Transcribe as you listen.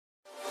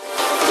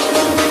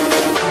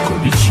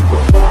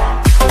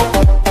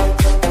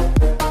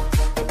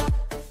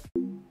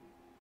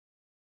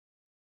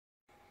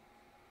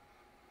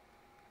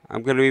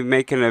I'm going to be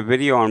making a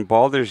video on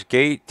Baldur's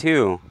Gate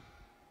too.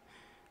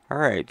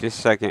 Alright, just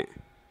a second.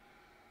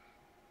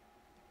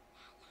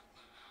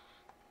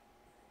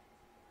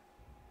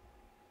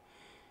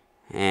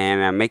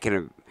 And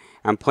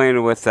I'm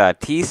playing with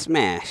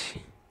Tsmash.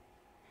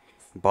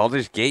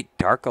 Baldur's Gate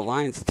Dark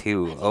Alliance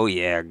 2. Oh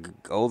yeah,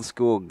 old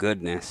school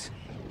goodness.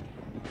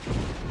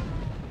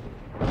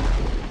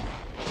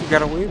 You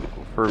gotta wait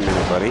for a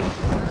minute, buddy.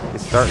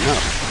 It's starting up.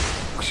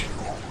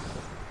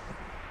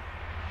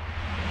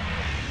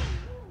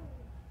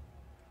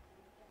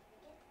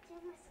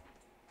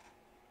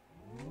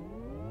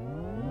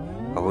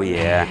 Oh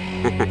yeah,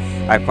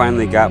 I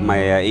finally got my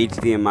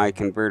HDMI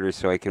converter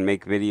so I can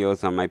make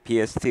videos on my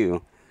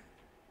PS2.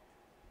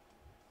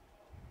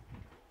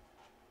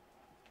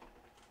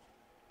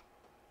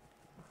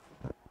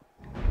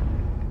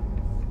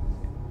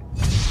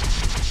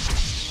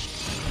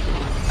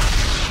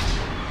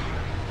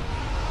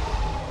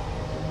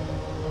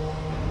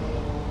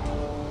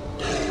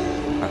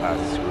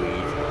 Sweet.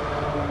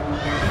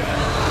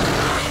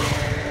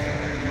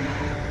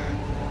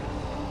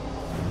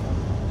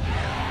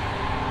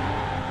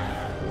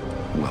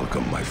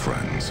 Welcome, my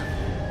friends.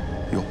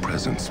 Your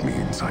presence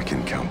means I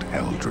can count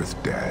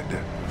Eldrith dead.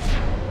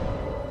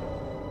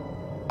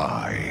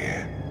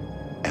 I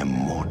am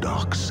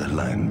Mordok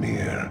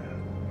Salanmir,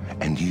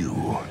 and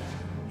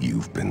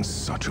you've been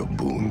such a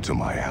boon to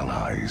my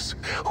allies,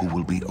 who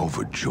will be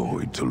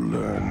overjoyed to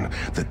learn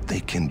that they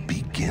can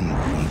begin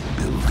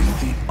rebuilding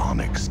the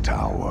Onyx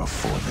Tower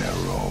for their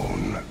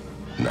own.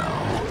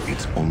 Now,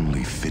 it's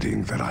only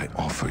fitting that I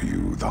offer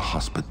you the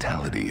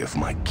hospitality of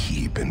my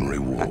keep in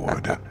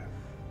reward.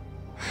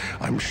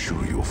 I'm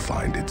sure you'll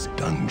find its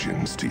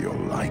dungeons to your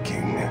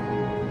liking.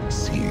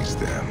 Seize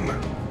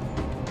them.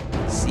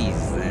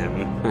 Seize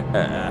them.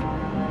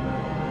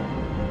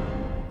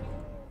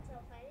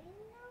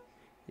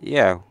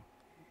 Yeah.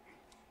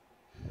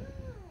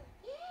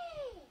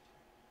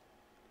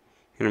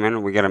 In a minute,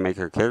 we gotta make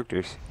our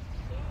characters.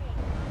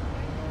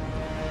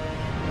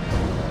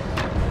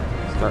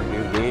 Start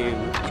new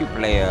game.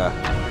 2-player.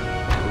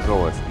 We'll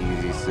go with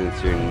easy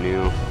since you're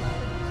new.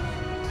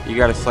 You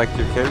gotta select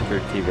your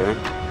character, T-Bag.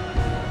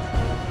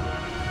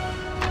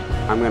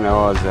 I'm gonna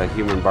go as a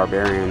human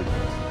barbarian.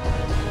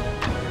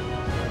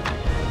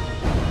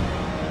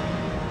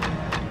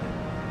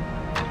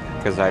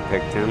 Because I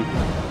picked him.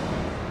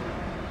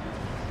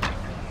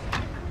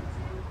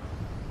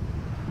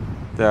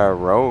 The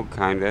rogue,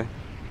 kinda.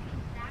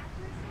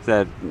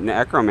 The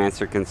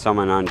necromancer can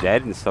summon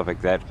undead and stuff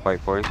like that to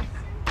fight for you.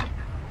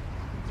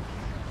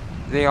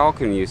 They all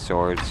can use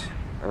swords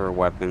or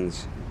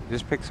weapons.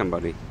 Just pick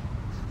somebody.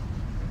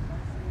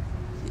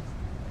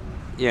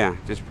 Yeah,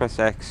 just press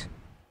X.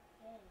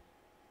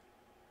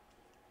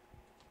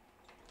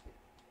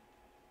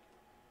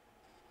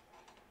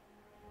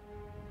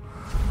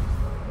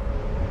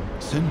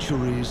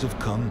 Centuries of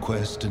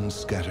conquest and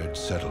scattered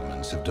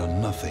settlements have done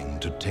nothing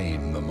to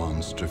tame the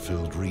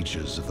monster-filled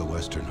reaches of the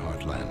Western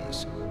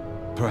Heartlands.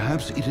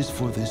 Perhaps it is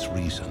for this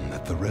reason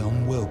that the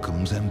realm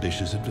welcomes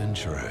ambitious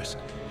adventurers,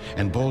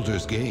 and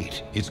Baldur's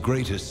Gate, its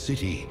greatest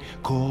city,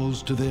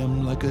 calls to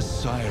them like a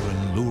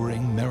siren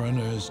luring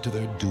mariners to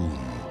their doom.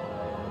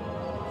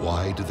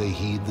 Why do they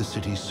heed the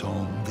city's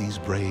song, these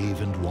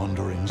brave and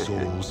wandering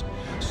souls?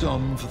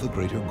 Some for the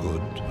greater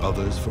good,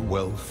 others for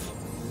wealth,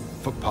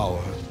 for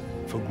power,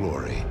 for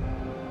glory.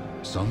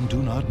 Some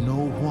do not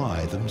know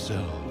why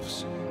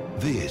themselves.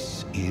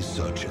 This is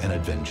such an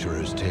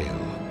adventurer's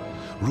tale.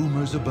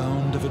 Rumors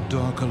abound of a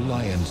dark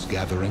alliance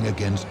gathering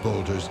against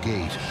Baldur's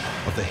Gate,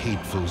 of the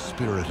hateful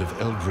spirit of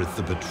Eldrith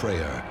the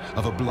Betrayer,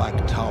 of a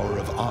black tower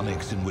of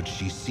onyx in which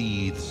she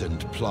seethes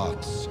and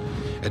plots.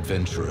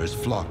 Adventurers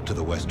flock to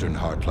the Western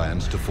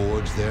Heartlands to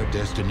forge their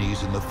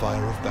destinies in the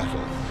fire of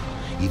battle.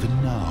 Even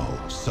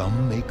now,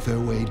 some make their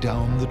way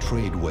down the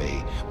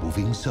tradeway,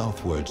 moving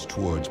southwards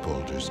towards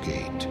Baldur's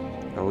Gate.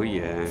 Oh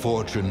yeah.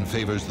 Fortune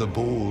favors the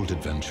bold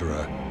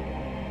adventurer.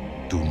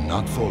 Do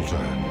not falter.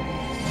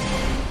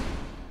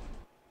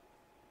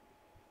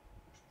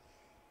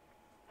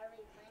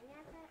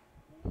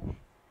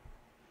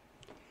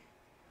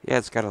 Yeah,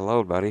 it's gotta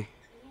load, buddy.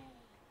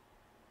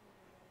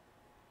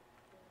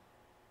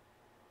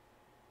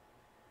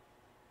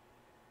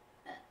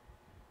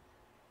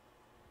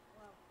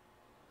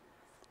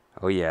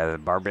 Oh yeah, the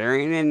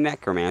barbarian and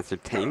necromancer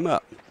team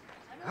up.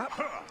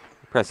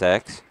 Press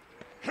X.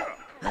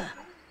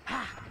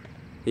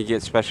 You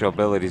get special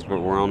abilities, but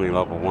we're only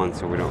level 1,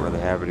 so we don't really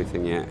have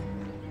anything yet.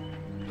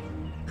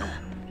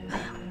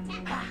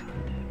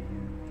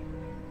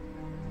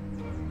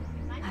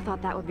 I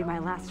thought that would be my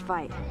last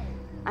fight.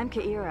 I'm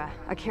Kaira,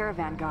 a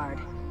caravan guard.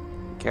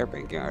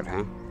 Caravan guard,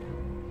 huh?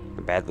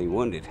 Badly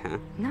wounded, huh?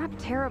 Not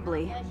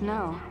terribly,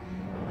 no.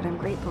 But I'm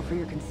grateful for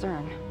your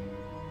concern.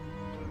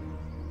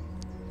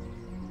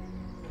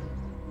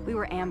 We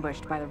were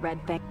ambushed by the Red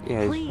Fang.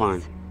 Yeah, it's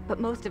fine. But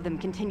most of them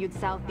continued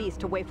southeast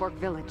to Wayfork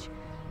Village.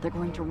 They're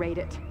going to raid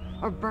it,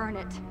 or burn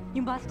it.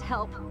 You must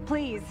help,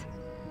 please.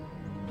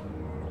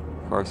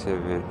 Of course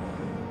they've been.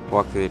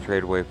 Walk through the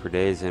trade way for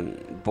days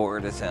and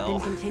bored as hell.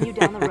 Then continue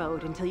down the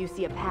road until you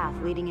see a path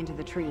leading into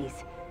the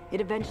trees. It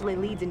eventually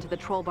leads into the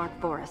Trollbark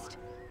Forest.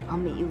 I'll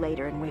meet you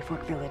later in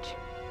Wayfork Village.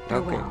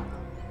 Farewell.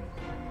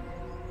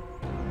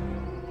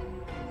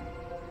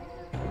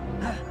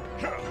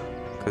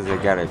 Because they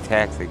got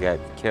attacked, they got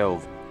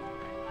killed.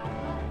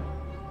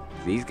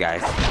 These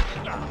guys.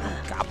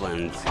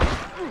 Goblins.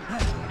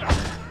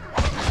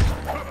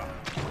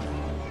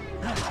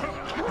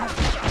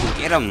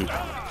 Get him!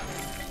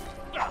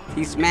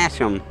 He smash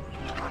him.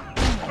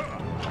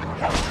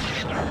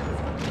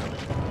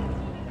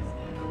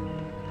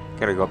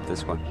 Gotta go up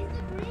this one.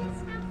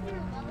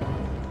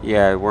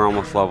 Yeah, we're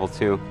almost level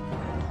 2.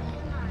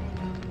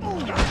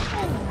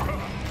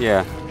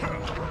 Yeah.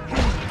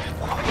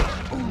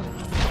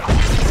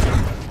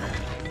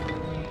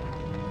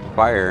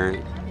 Fire.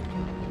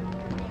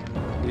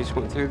 You just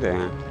went through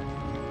there.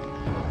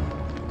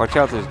 Watch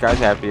out, there's guys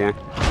after you.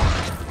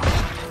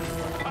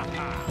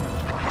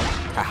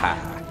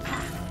 Haha.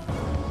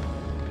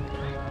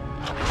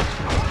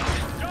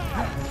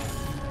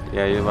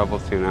 Yeah, you're level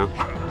 2 now.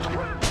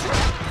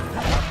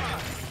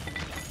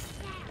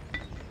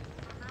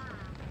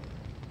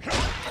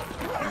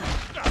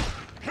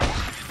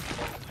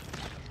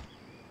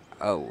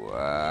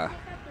 Oh,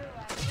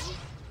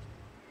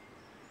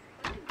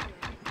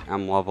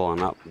 I'm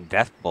leveling up.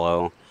 Death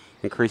Blow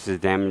increases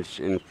damage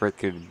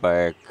inflicted by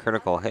a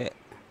critical hit.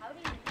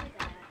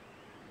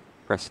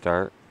 Press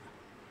start.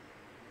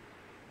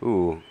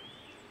 Ooh.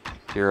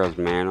 Hero's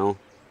Mantle.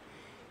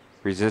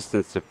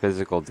 Resistance to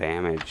physical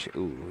damage.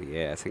 Ooh,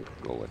 yeah, I think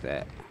we'll go with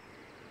that.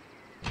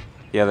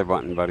 The other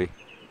button, buddy.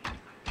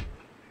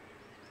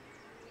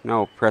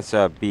 No, press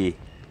B.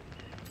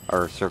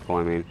 Or circle,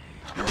 I mean.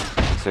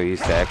 So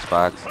used to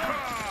Xbox.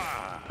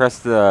 Press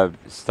the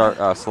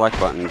start select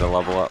button to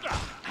level up.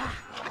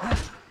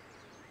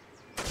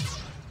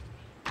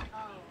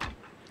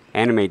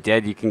 Animate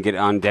dead, you can get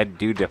undead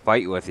dude to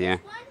fight with you.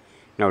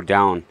 No,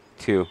 down.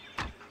 2.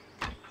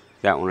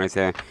 That one right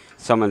there.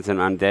 Summons an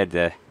undead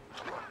to...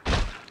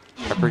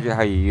 I forget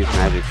how you use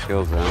magic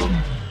skills though.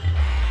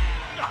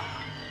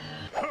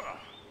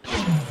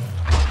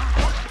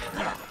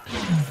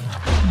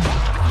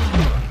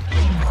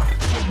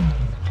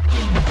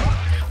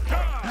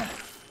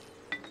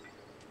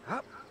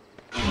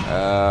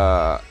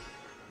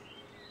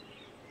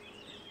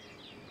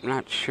 I'm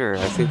not sure.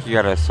 I think you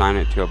gotta assign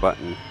it to a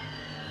button.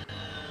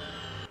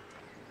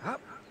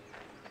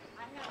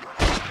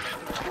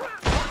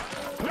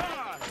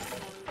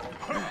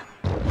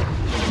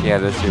 Yeah,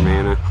 that's your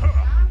mana.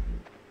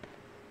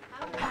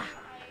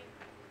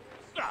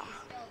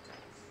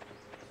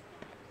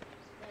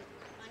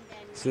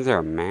 Isn't there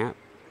a map?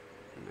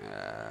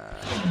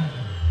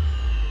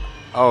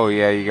 Oh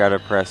yeah, you gotta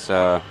press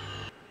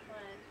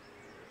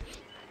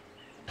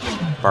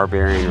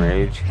Barbarian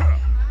Rage.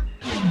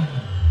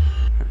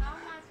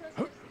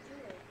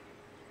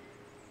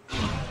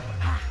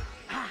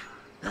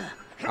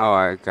 Oh,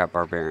 I got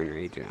Barbarian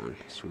Rage on.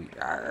 Sweet.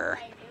 Arr.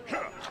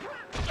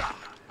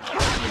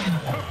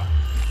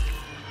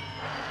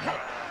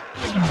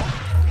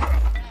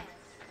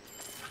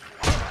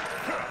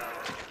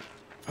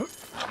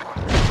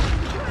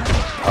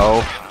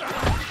 Oh.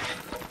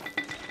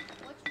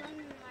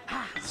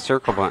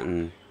 Circle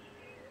button.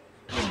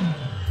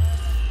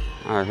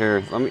 Alright,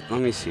 here, let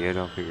me see it,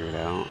 I'll figure it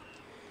out.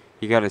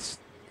 You gotta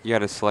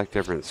select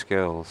different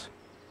skills.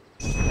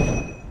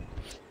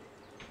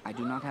 I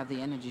do not have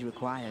the energy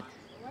required.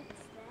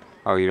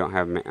 Oh, you don't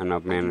have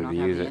enough mana to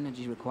use it.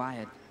 Energy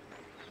required.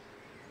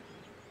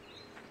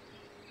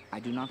 I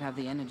do not have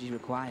the energy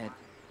required.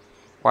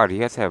 Wow, do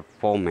you have to have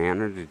full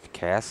mana to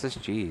cast this?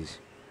 Jeez.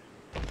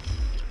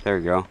 There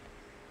we go.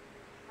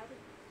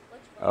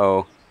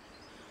 Oh.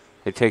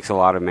 It takes a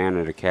lot of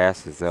mana to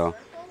cast it, though.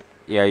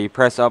 Yeah, you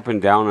press up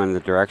and down on the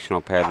directional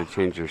pad to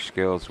change your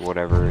skills,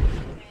 whatever.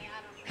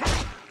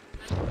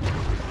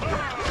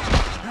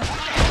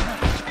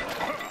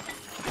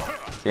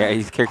 Yeah,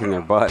 he's kicking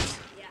their butts.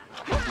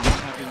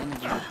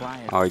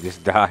 Oh, he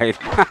just died.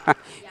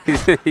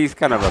 he's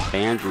kind of a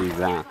pansy,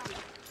 huh?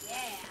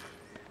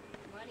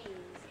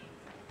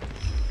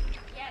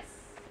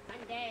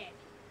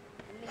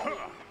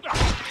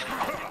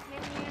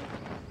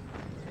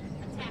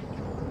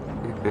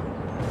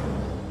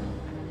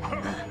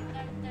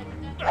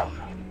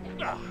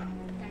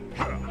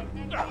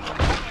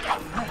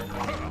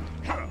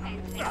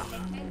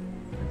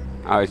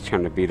 I was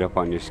trying to beat up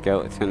on your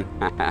skeleton.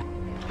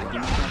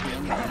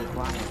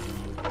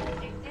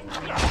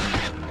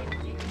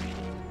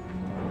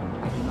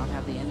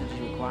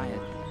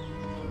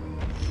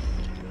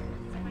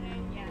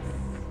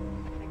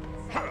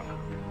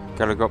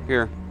 Gotta go up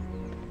here.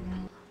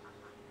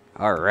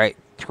 Alright,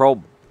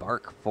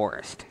 Trollbark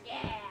Forest.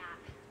 Yeah.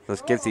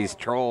 Let's get these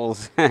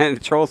trolls. The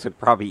trolls would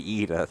probably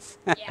eat us.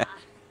 Yeah.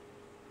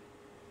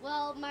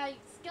 Well, my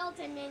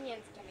skeleton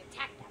minions can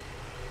attack them.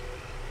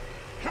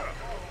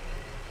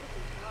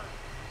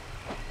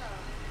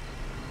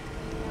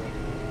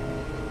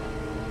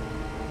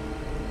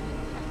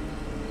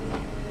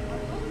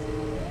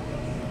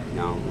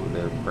 No,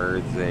 They're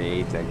birds, they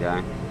ate that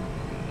guy.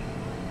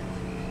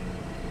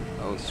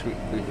 Oh sweet,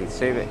 we can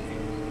save it.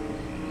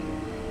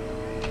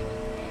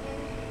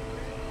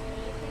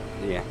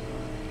 Yeah.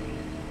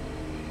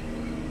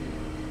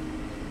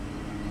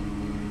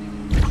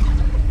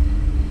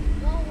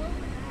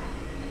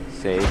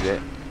 Saved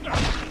it.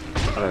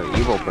 Oh,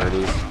 evil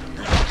birdies.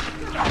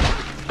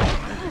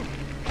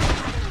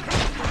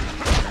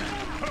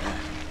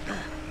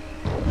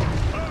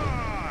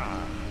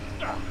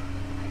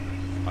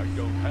 I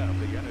don't have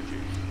the energy.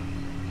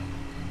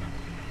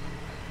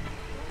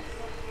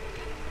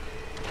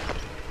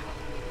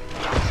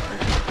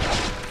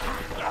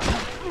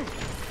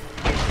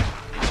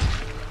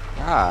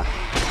 Ah.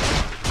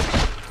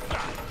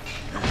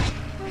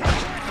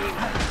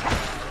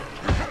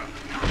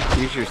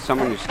 Use your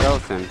summon your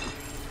skeleton.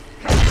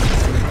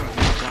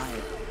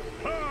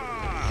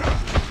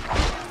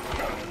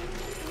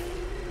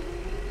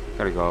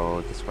 Gotta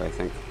go this way, I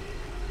think.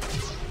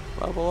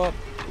 Level up.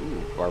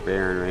 Ooh,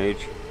 barbarian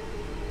rage.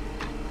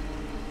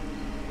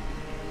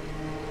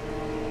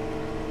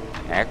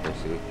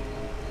 Accuracy.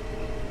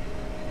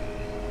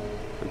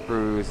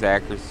 Improves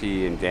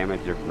accuracy and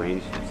damage of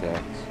ranged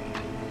attacks.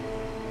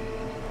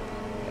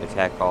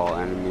 Attack all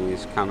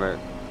enemies. Combat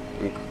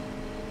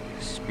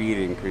speed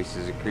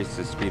increases. Increase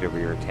the speed of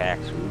your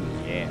attacks.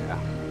 Ooh, yeah.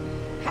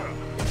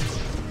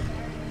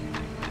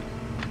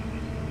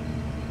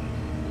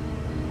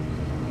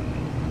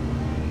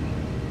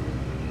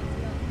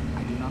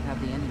 I do not have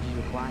the energy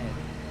required.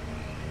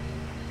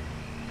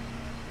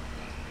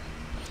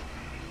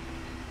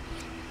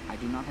 I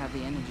do not have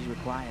the energy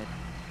required.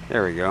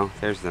 There we go.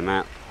 There's the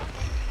map.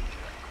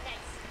 Nice.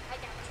 I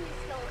got 2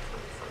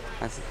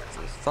 skeletons.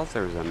 I thought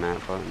there was a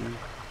map button.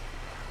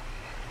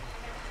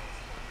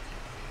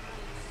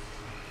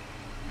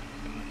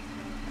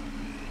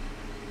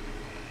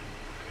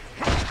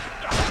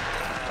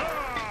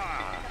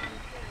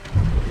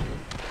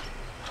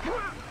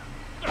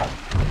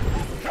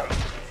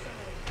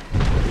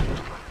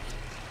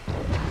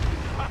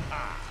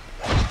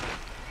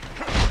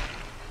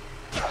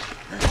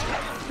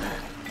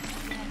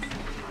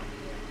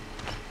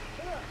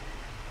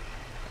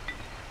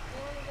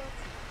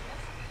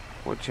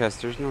 What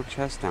chest? There's no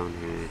chest down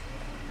here.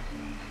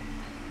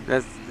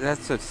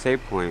 That's a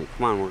save point.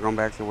 Come on, we're going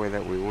back the way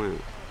that we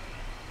went.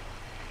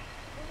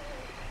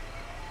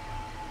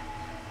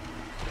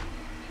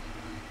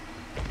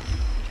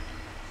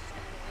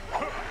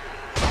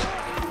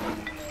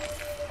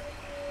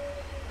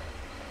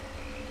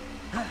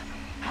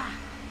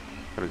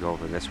 Gotta go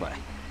over this way.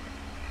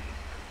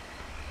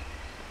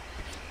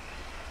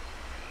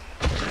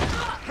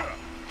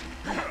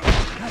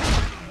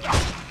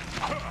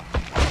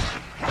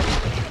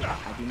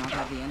 I do not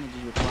have the energy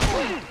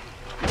required.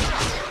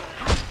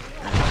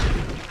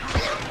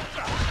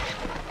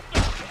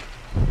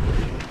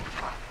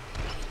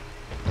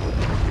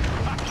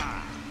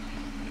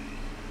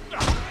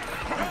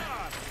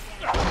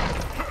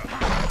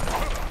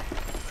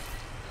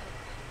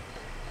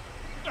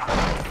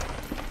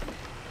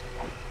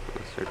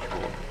 Search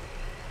for.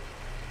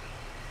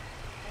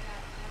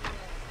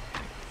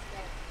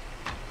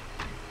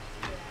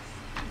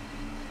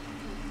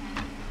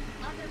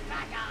 Other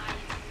bad guys.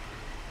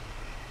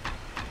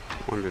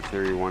 1 to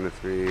 3, 1 to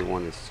 3,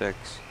 1 to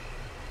 6.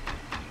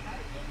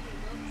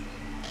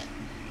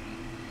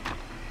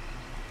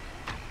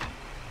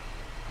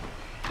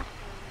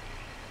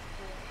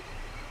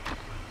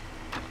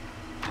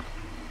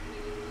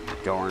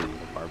 Darn, the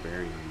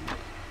barbarian.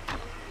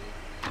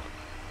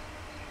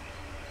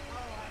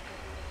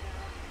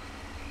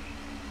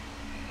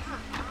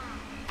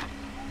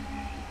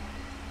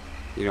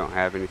 You don't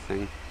have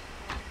anything?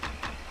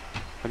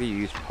 How do you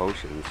use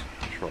potions?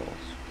 Controls.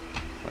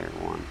 Player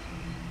 1.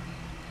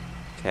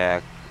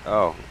 Attack.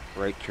 Oh,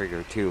 right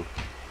trigger 2.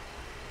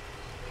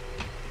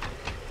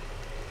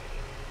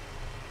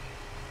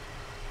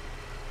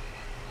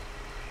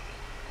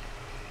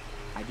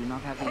 I do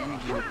not have the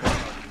energy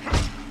required.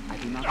 I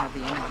do not have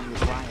the energy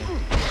required.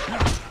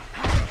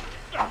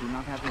 I do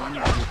not have the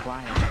energy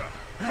required.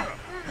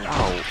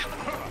 Oh,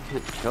 I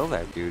can't kill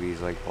that dude.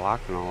 He's like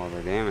blocking all of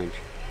our damage.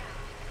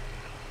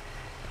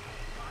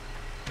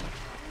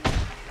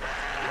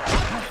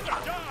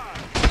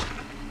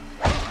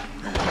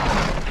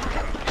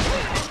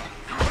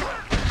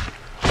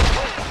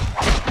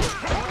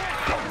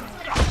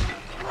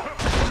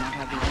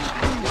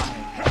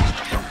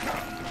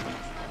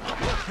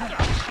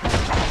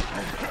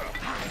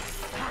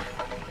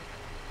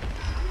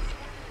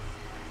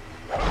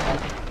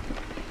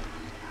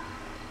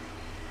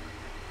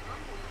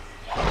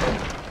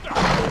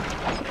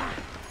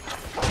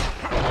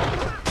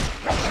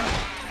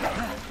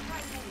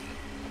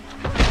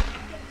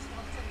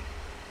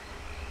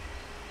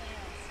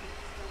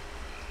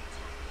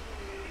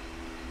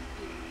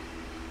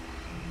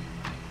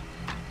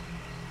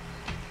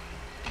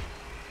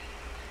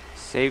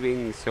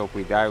 Saving, so if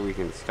we die, we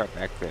can start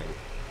back there.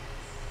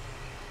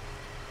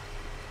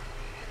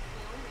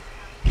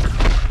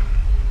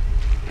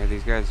 Yeah,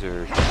 these guys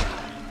are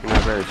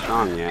not very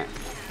strong yet.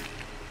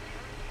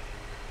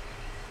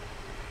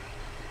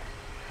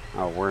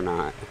 Oh, we're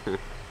not.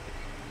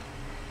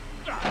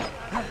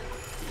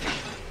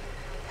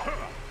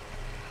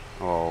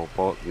 Oh,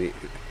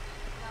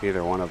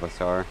 neither one of us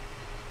are.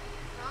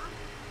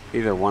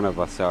 Neither one of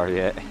us are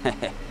yet.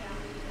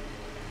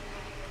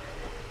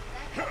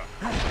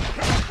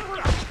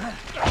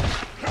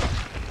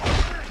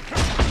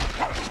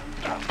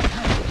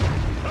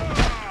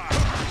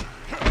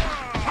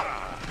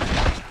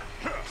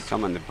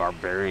 Summon the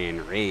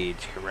barbarian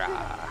rage,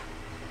 hurrah!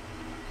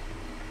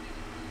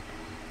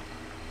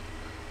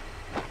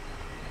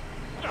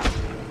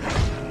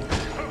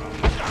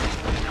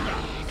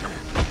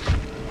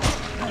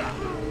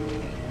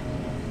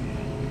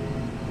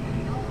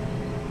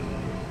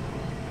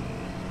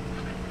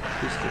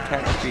 Just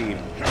attack speed.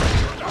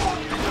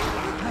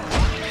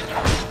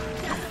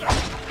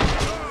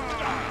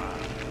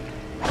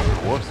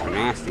 Whoops,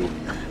 nasty.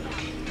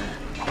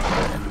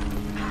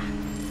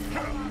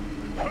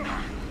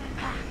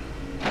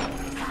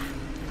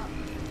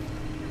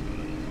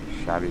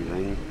 Shoddy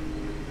ring.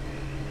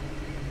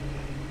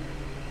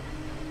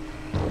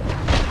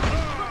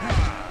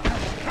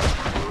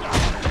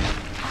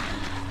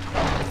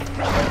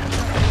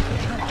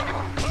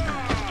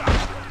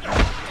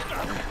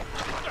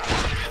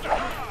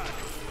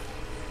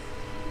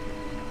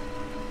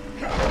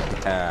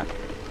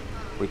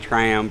 We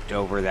triumphed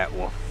over that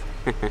wolf.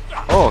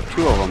 Oh,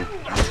 2 of them.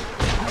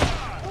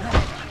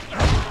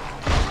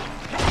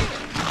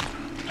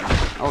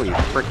 Oh, you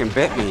frickin'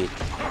 bit me.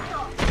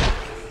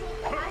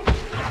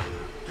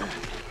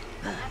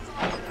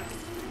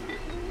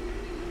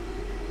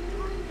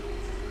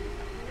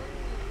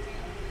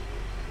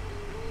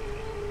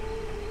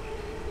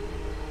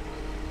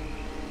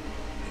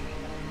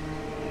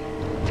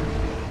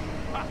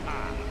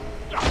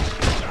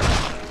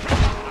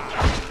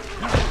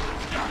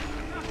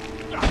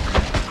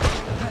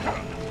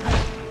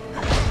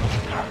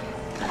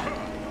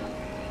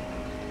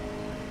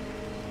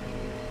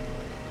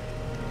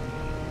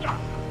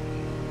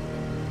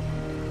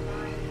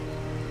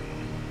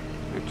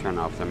 Turn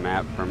off the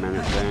map for a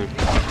minute there.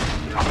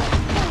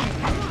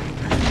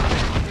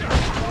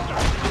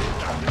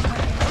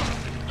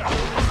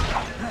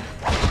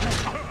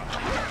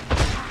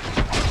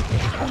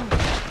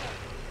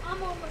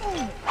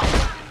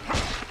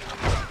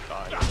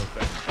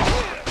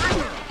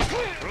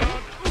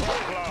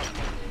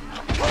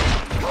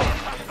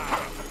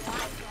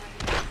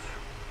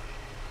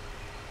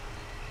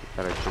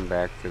 Gotta come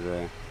back to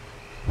the...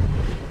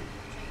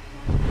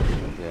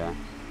 Yeah.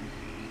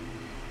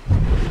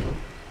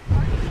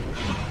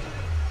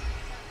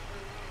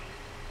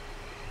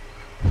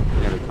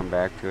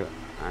 Back to it.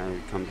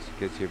 It comes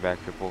gets you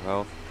back to full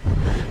health.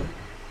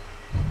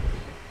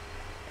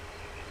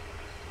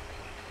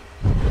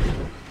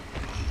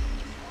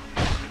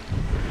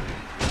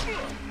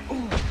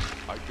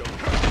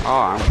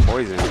 Oh, I'm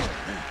poisoned.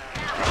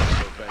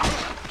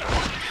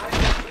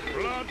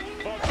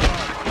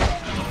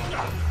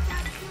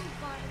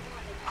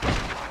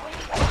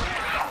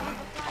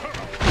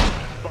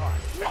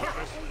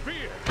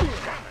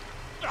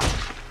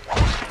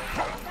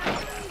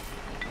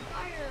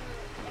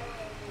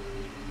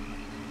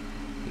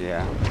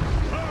 Yeah.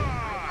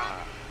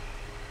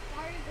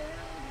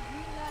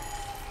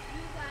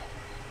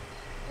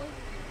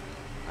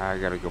 I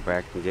gotta go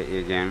back and get you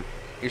again.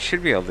 You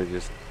should be able to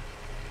just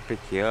pick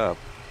you up.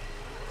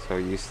 So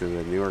used to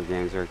the newer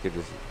games where it could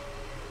just...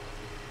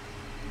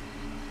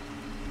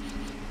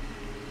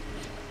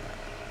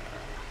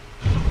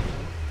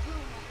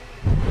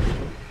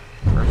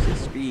 Versus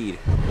speed.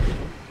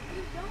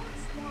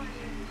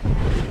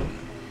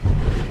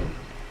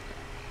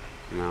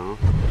 No.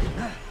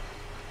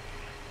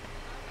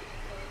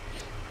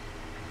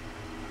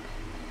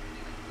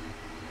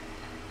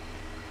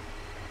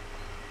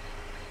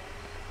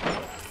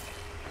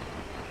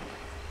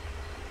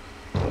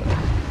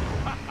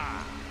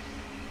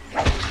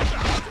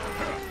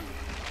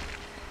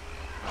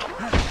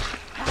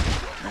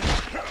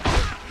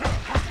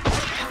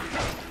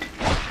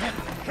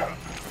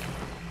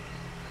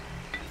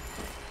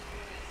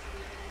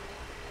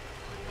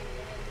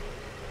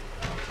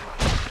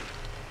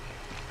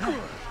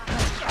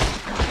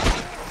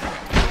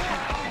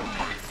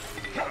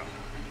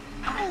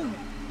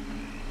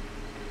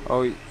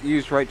 Oh,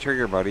 use right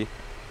trigger, buddy.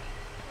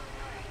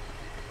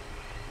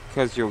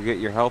 Because you'll get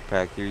your health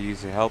back. You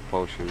use a health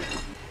potion.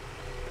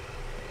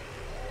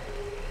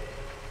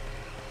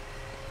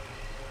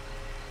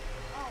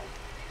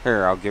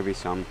 Here, I'll give you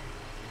some.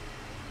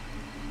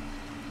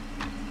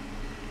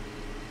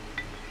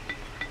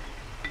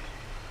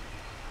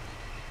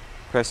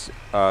 Press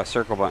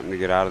circle button to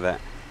get out of that.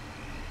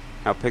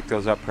 Now pick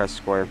those up, press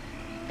square.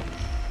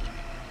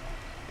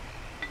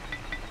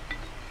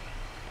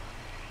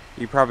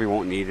 You probably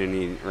won't need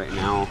any right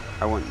now.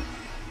 I wouldn't.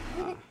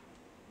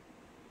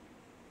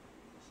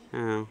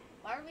 Oh.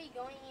 Why are we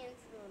going into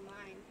the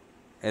mine?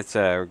 It's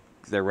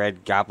the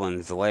red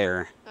goblin's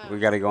lair. We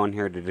gotta go in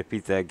here to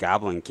defeat the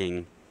Goblin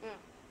King.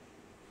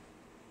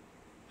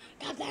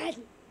 Goblin!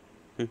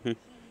 I'm just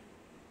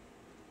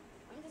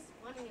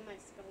spawning in my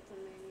skeleton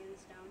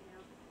minions down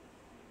here.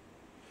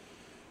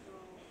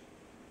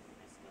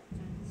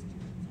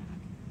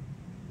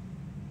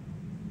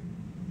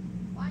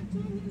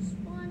 can't you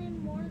spawn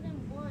in more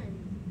than one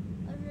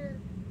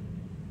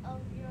of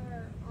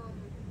your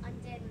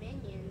undead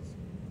minions?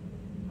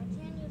 Why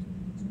can't you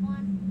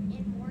spawn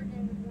in more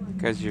than one?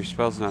 Because your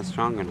spell's not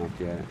strong enough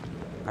yet.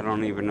 I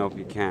don't even know if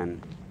you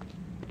can.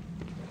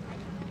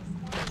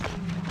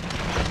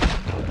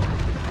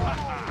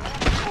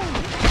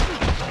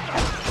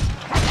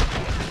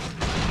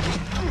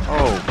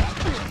 Oh.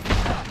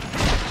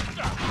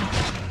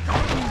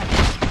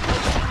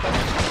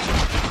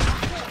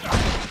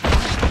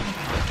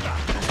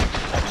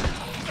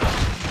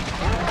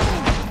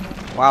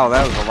 Wow,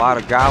 that was a lot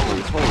of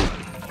goblins. Holy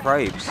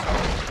cripes.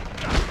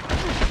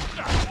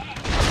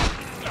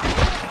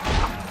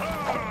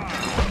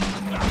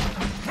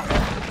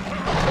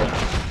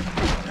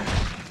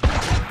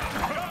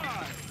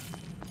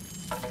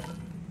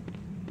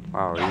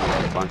 Wow, you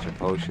got a bunch of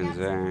potions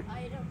there.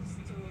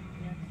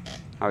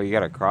 Oh, you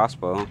got a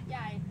crossbow.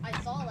 Yeah,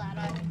 I saw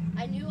that.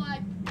 I knew I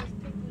was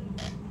picking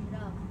it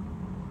up.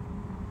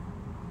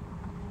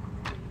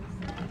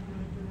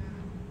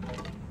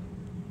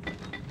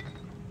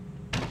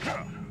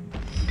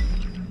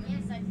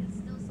 Yes, I can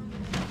still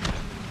summon shoot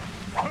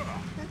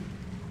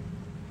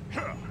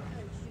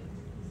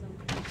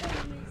some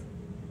enemies.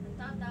 I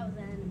thought that was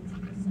an enemy for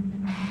a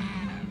second.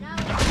 No,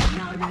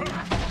 you're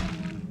not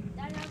killing him.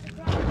 That has a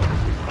crossbow.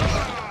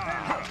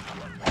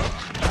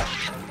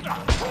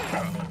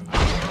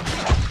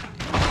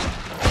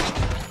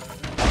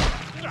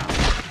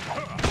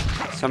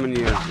 Summon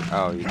your...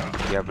 Oh, you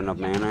have enough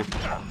mana?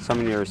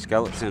 Summon your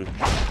skeleton. Do not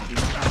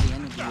have the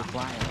energy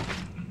required.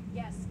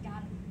 Yes,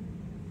 got it.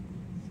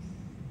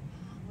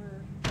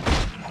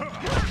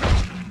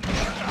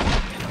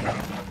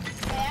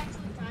 They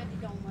actually kind of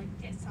don't like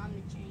this on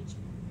the change.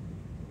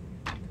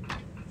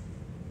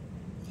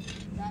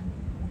 That.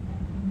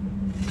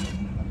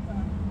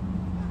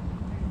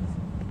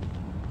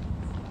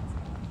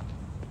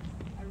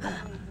 I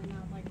really did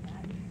not like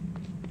that.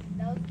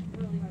 That was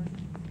really hard to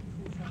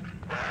control.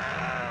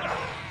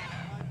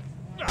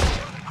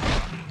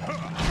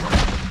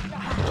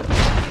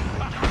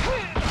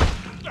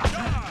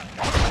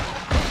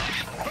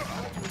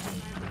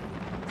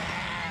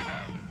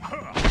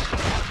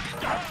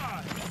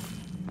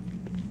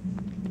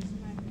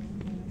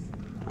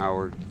 Oh,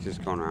 we're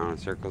just going around in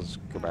circles.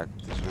 Go back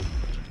this way.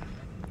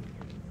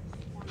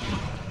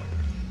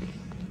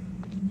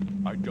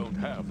 I don't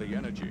have the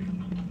energy.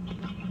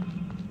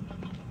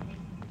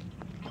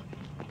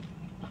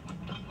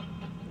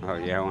 Oh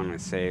yeah, I want to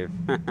save.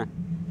 No.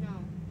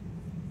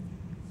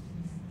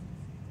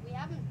 We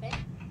haven't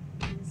been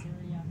in this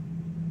area.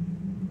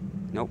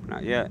 Nope,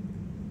 not yet.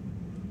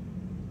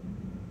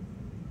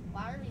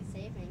 Why are we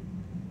saving?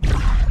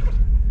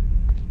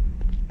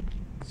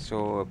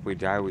 So if we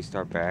die, we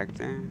start back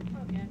there?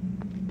 Okay.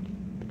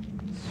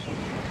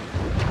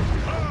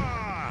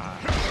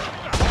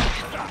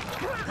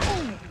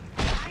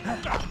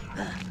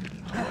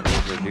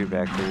 There's a dude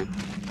back there.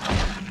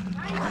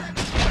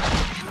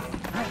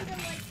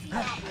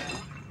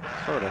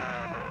 Sorta.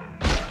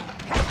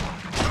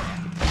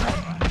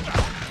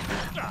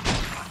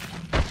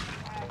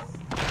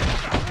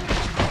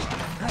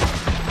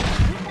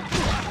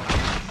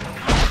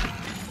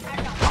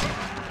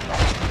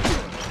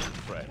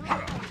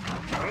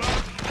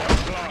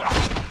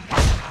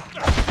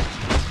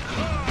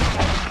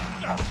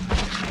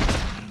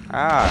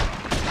 Ah.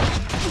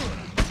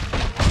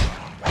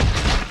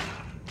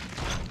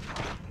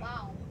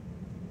 Wow.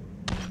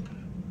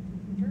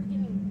 You're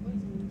getting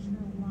poisoned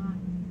sure a lot.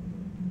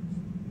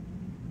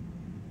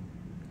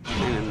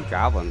 Man, them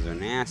goblins are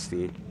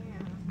nasty.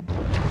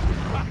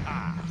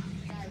 Yeah.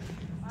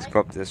 Let's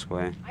go up this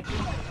way. I can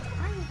like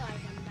time by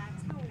them,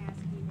 that's how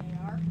nasty they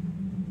are.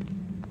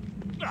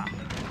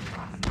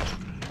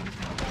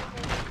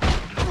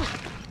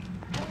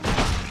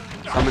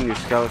 Summon your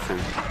skeleton.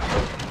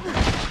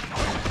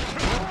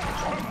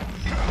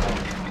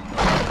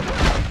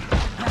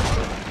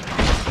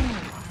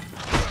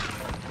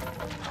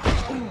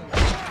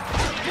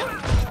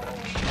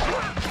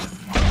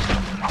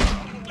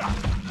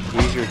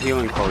 Use your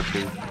healing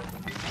potion.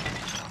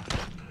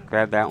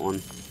 Grab that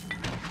one.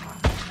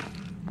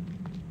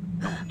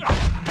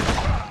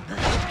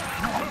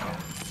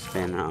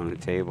 Standing on the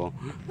table.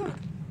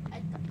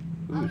 I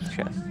Ooh, was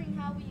chest. wondering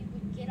how we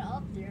would get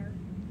up there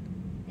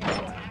and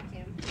attack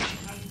him.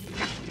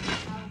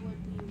 How would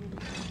we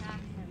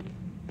attack him?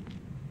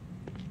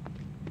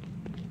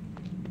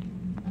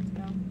 Let's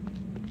go.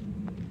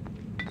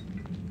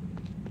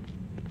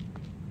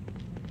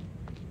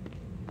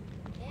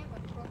 They have a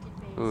crooked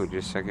base. Ooh,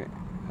 just a second.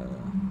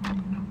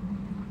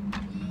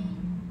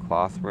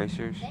 Cloth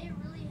racers. They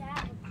really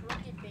have a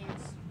crooked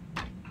base.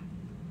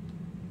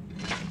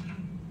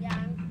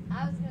 Yeah, I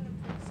was gonna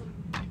put some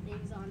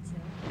things on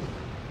too.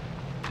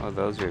 Oh,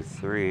 those are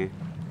 3.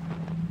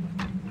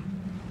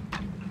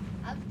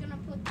 I was gonna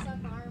put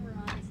some armor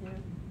on too.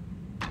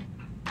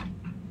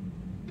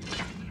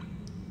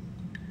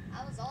 I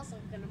was also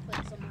gonna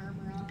put some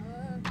armor on.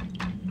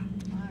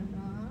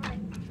 Armor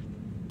on.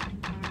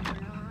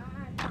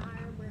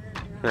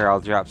 Here, I'll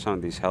drop some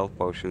of these health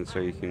potions so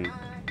you can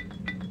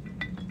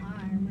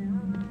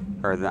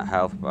or not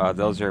health.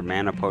 Those are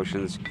mana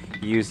potions.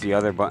 You use the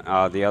other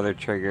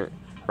trigger,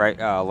 right,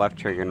 left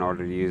trigger in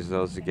order to use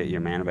those to get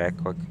your mana back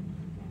quick.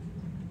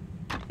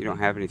 You don't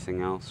have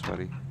anything else,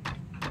 buddy.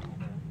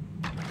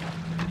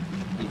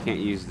 You can't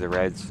use the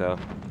red stuff.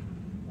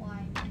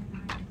 Why?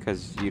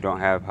 Because you don't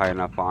have high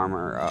enough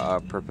armor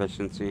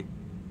proficiency.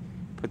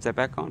 Put that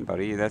back on,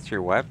 buddy. That's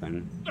your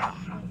weapon.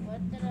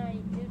 What did I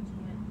do to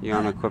it? You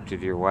unequipped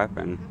your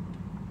weapon.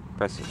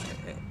 Press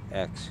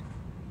X.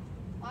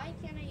 Why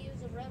can't I use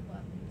the red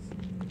weapons?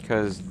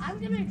 Because I'm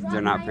gonna drop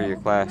they're not my for your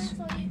hammer class.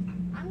 So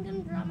I'm gonna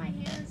drop my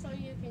hammer so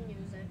you can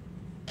use it.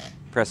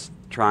 Press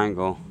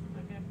triangle.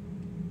 Okay.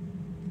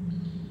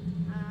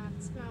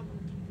 It's not.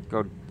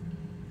 Go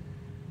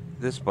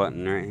this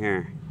button right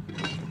here.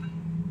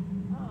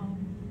 Oh.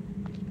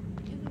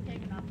 You can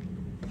pick it up.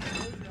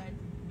 It's red.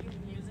 You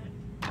can use it.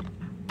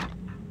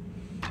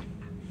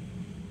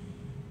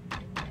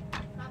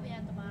 Probably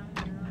at the bottom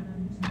of your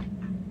items.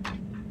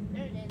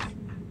 There it is.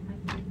 I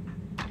think.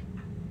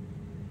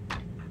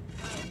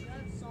 Oh, you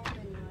have so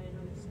many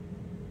items.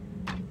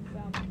 You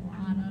have a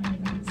lot of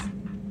items.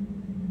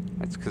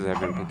 That's because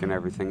I've been picking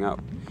everything up.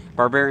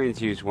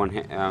 Barbarians use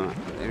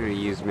they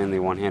use mainly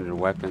one-handed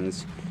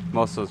weapons.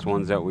 Most of those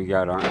ones that we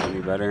got aren't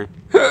any better.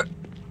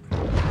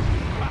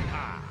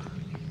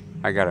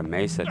 I got a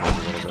mace that does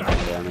a little bit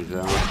of damage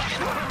though.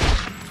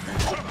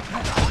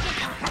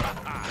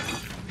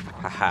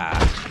 Haha.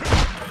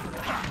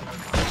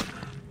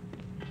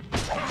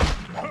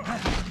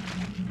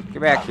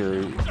 Get back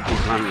here.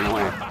 He's running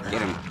away.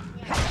 Get him.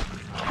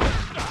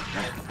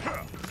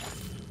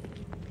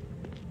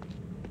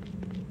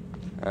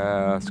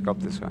 Let's go up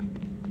this way.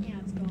 Yeah,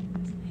 let's go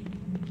this way.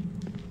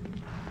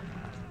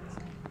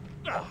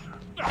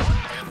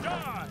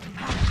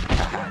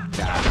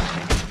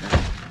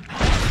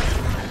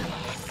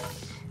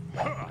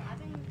 I've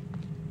been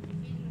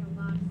defeating a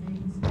lot of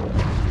things.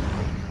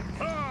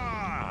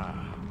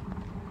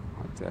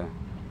 What the?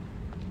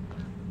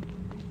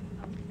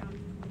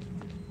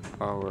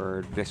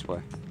 Forward this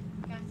way.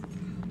 Okay.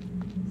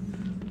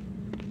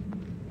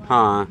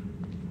 Huh.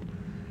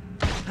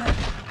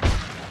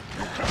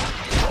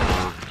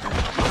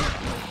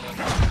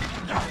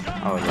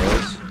 Oh, it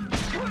is.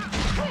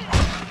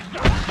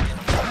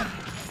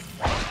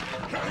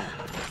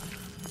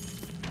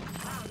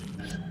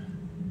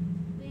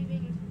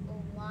 Leaving a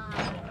lot of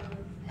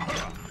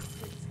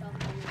good stuff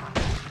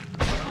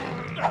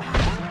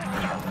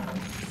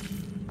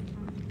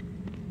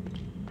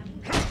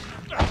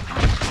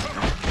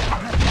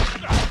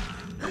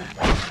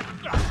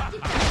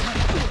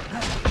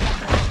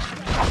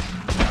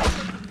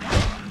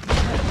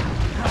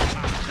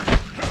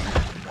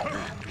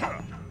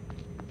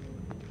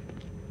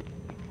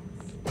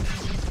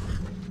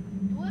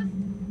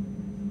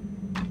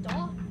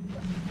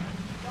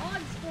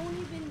Dogs don't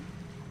even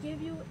give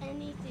you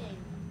anything.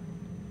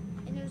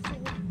 And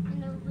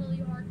they're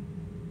really hard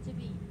to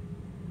beat.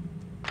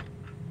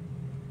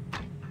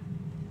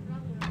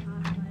 Probably not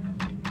hot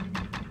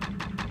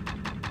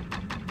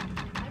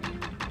How do you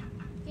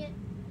get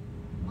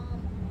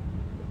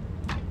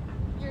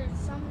your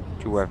summoning?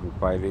 2-weapon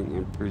fighting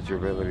improves your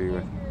ability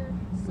with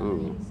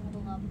Ooh.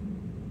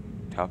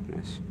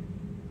 toughness.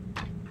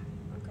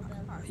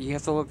 You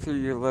have to look through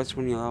your list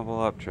when you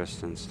level up,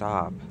 Tristan.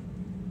 Stop. I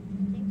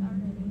think I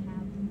already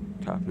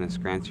have. Toughness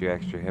grants you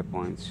extra hit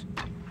points.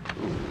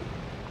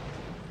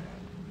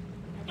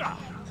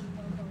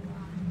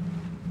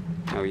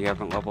 No, you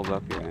haven't leveled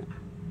up yet.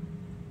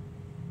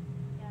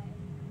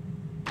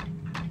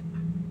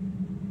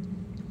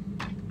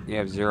 You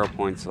have 0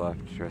 points left,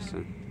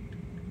 Tristan.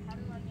 How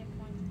do I get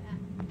points back?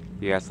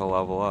 You have to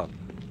level up.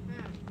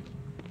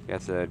 You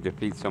have to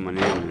defeat so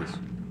many enemies.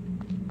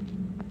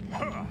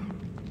 I'm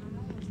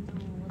almost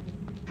done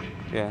with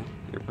it. Yeah,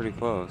 you're pretty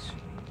close.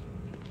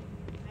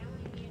 I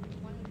only need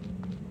one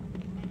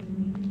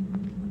enemy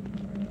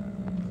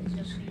to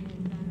defeat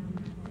and then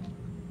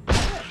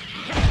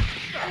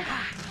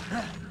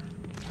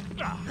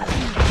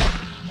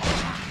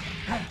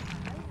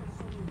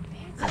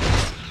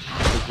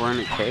Because we're in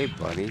a cave,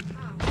 buddy.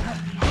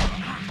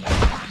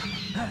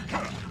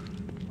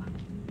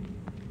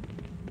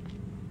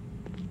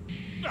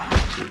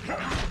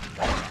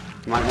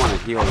 You might want to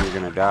heal or you're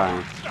gonna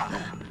die.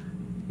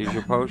 Use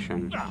your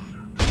potion.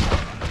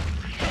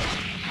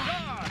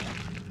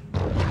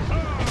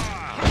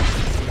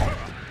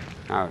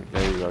 Oh,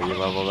 there you go, you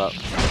leveled up.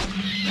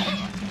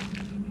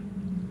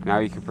 Now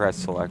you can press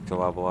select to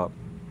level up.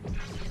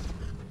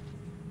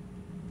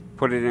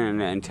 Put it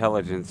in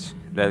intelligence.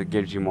 That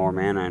gives you more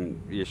mana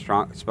and your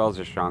spells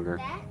are stronger.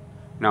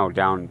 No,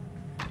 down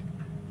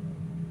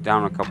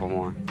a couple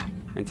more.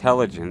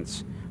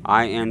 Intelligence.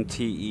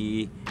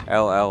 INTELLING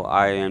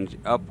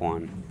up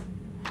one.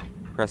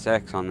 Press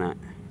X on that.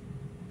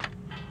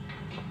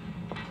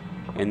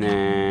 And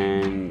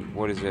then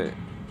what is it?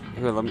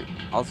 Here,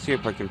 I'll see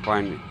if I can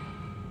find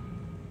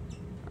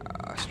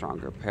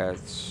stronger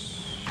pets.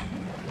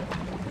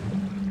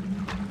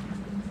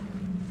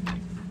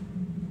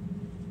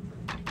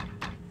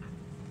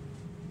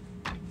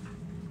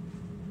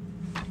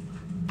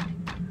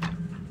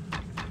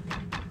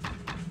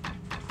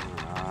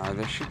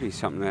 There should be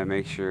something that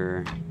makes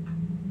your,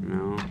 you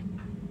know,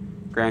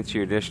 grants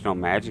you additional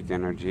magic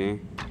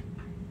energy.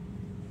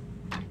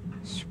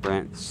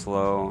 Sprint,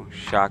 slow,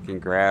 shocking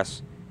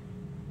grass.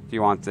 Do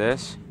you want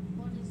this?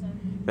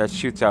 That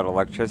shoots out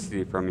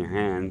electricity from your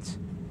hands.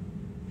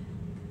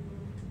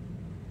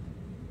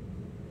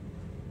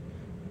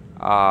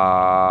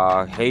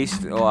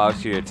 Haste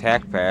allows you to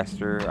attack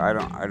faster. I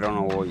don't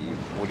know what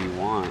do you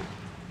want?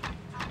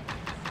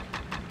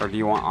 Or do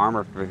you want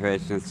armor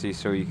proficiency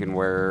so you can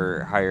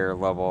wear higher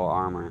level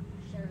armor?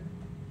 Sure.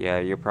 Yeah,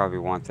 you'll probably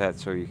want that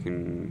so you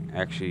can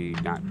actually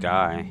not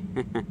die.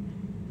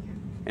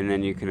 And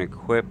then you can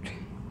equip.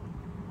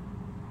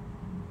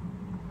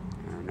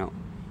 Or no,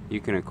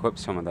 you can equip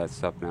some of that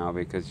stuff now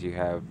because you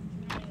have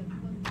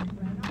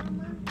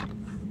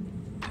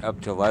up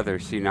to leather.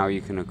 See, now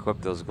you can equip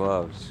those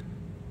gloves.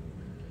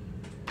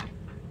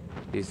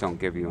 These don't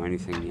give you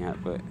anything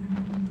yet, but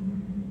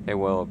they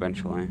will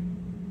eventually.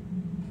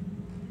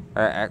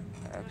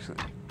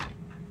 Actually,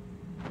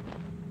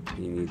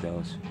 you need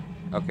those.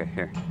 Okay,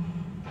 here.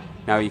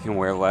 Now you can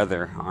wear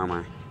leather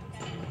armor.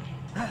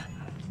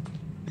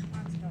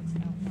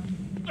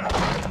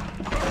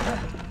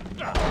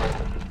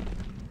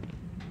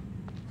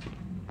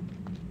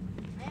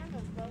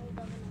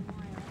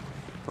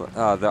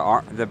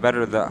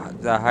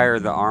 The higher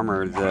the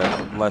armor,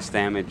 the less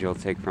damage you'll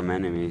take from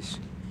enemies.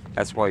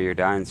 That's why you're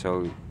dying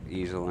so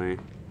easily.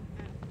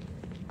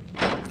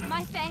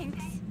 My thanks.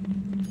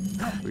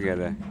 We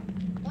gotta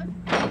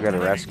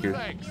rescue.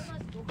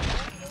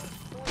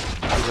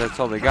 That's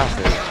all they got.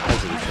 The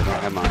peasants, they don't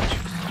have much.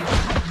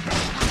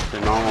 The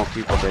normal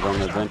people, they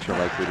don't adventure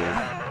like we do.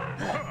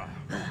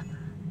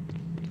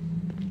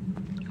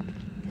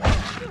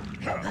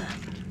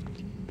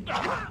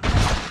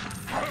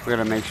 We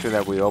gotta make sure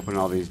that we open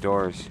all these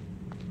doors.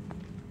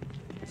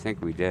 I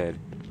think we did.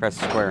 Press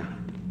square.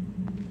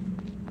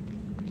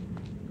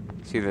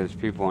 See, there's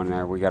people in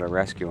there. We gotta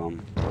rescue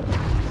them.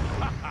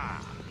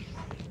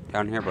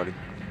 Down here, buddy.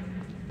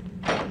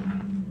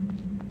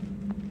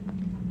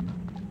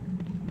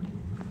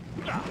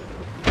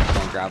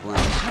 More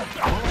goblins.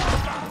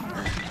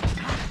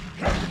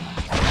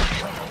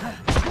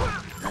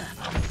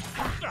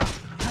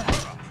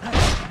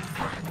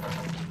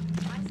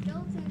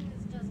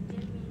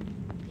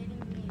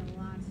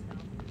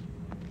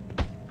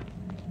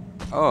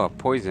 Oh,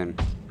 poison.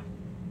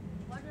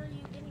 What are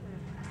you getting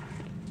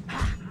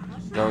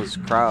at? Those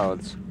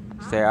crowds.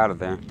 Stay out of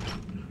there.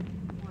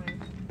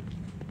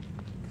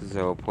 Because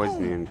they'll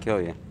poison you and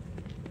kill you.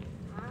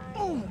 I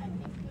think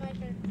my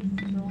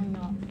character's growing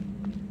up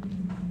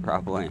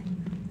Probably.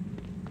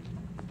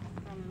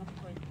 from the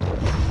poison.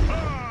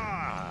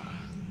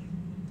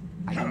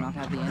 I do not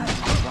have the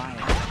energy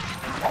required.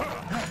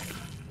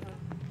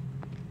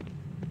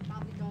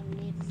 Probably don't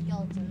need a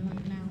skeleton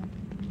right now.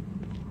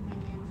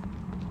 Minion.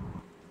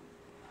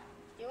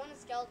 Do you want a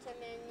skeleton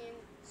minion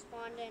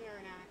spawned in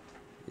or not?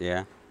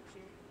 Yeah.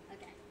 Sure.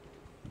 Okay.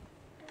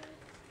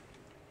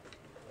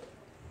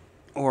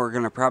 We're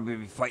gonna probably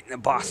be fighting the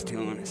boss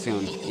soon.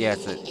 Yeah,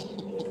 it's it. Is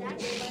that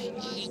the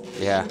boss?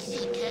 Yeah.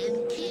 She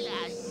can kill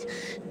us,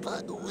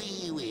 but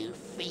we will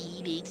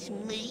feed its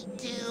meat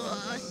to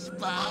our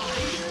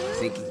spiders.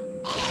 Think he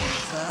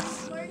kills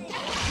us?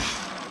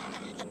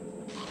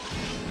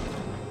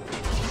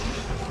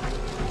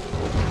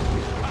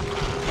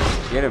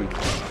 Get him.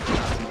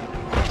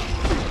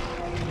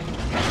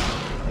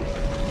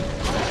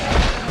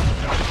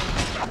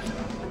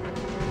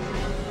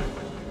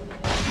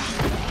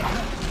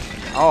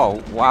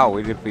 Oh, wow,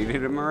 we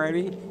defeated him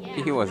already?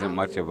 Yeah. He wasn't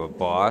much of a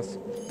boss.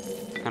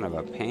 Kind of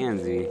a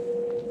pansy.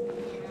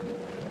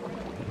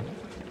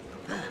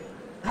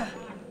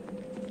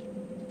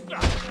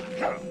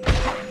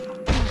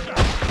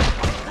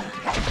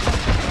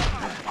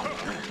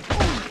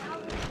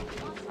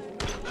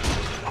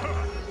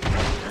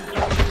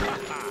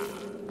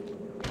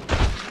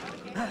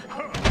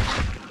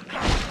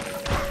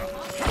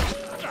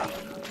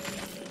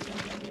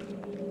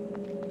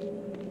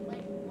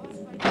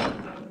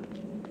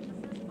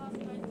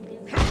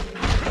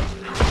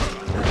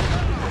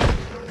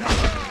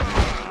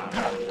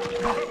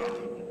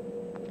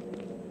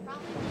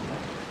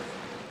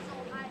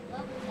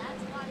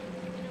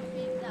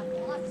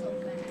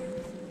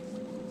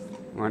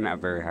 We're not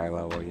very high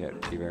level yet,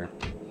 either.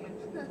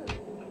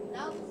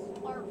 That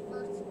was our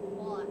first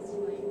boss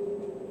fight.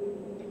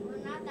 And we're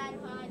not that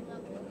high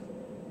level.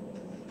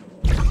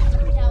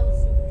 That was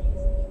super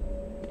easy.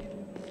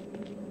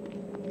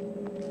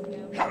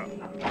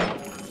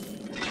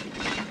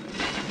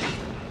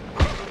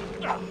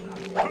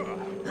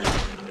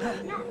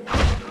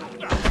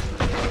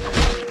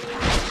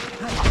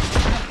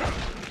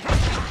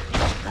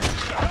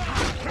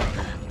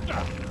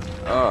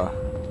 Oh,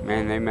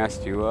 man, they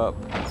messed you up.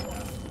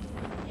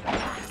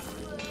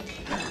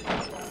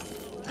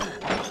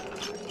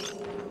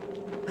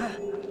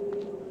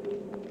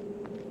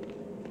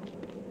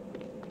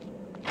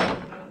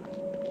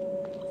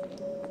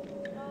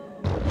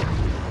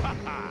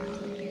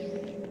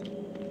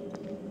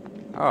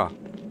 Oh.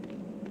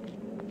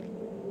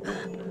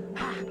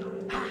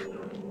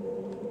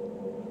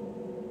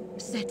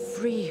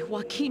 free,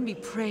 Joaquin be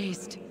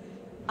praised.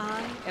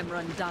 I am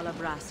Randala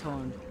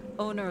Brasshorn,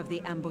 owner of the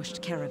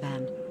ambushed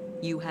caravan.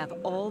 You have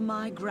all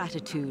my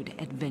gratitude,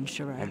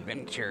 adventurer.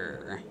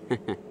 Adventure.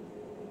 You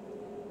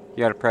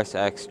gotta press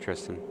X,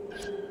 Tristan.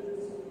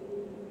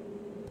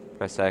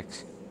 Press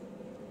X.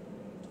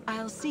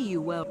 I'll see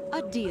you well.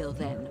 A deal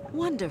then.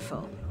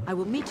 Wonderful. I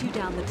will meet you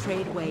down the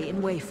tradeway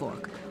in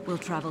Wayfork. We'll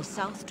travel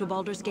south to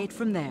Baldur's Gate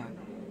from there.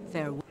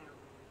 Farewell.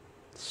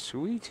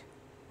 Sweet.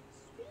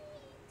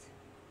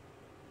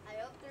 I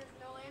hope there's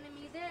no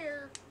enemy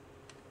there.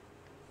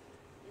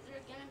 Is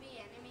there gonna be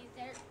enemies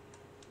there?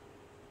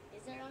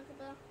 Is there, Uncle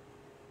Bill?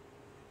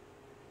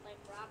 Like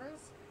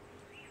robbers?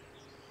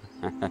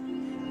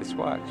 Just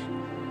watch.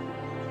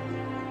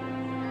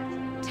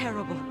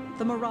 Terrible.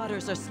 The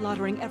Marauders are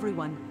slaughtering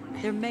everyone.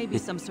 There may be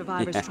some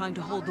survivors trying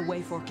to hold the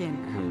Wayfork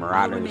in.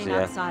 Marauders, I'll remain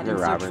yeah. outside They're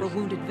and search robbers. for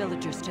wounded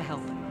villagers to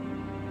help.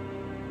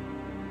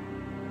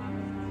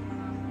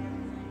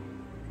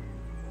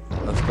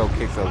 Let's go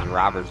kick those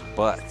robbers'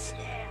 butts.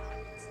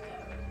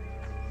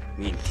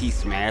 Me and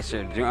Tsmash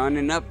are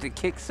joining up to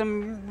kick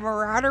some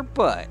marauder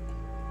butt.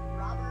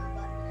 Robber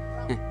butt.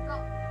 Robber butt.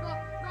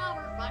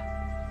 Robber butt.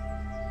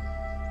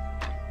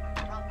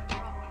 Robber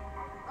butt.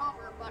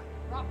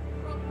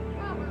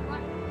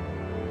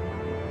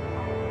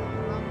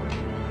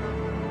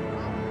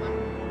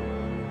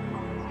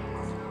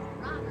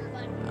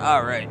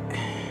 All right.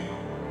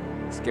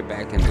 Let's get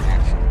back into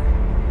action.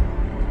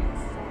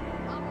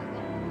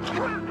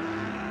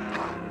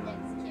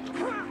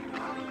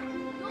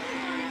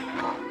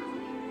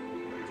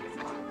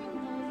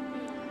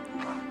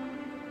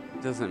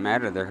 It doesn't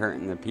matter, they're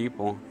hurting the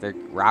people. They're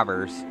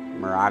robbers,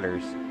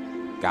 marauders,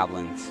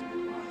 goblins.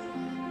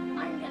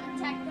 I'm gonna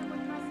attack them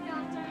with my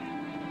skeleton.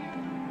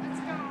 Let's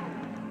go.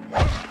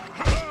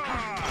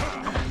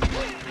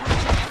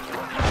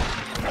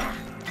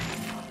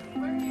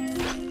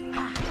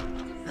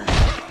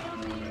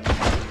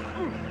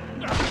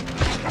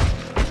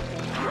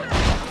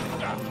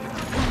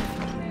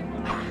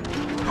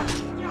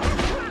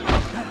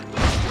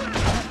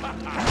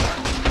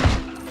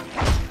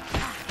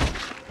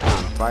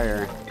 On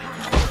fire.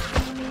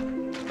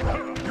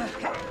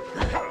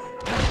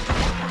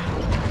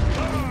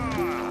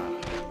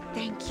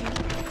 Thank you.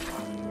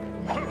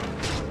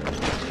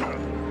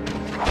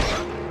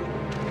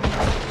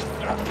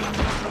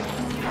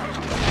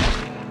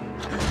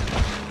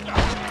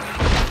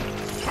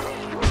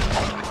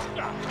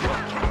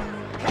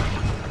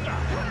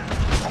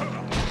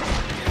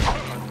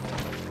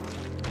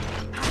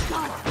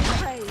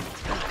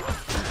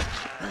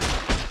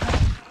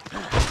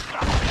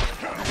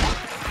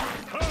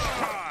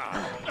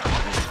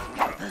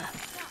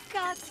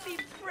 Gods be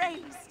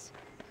praised.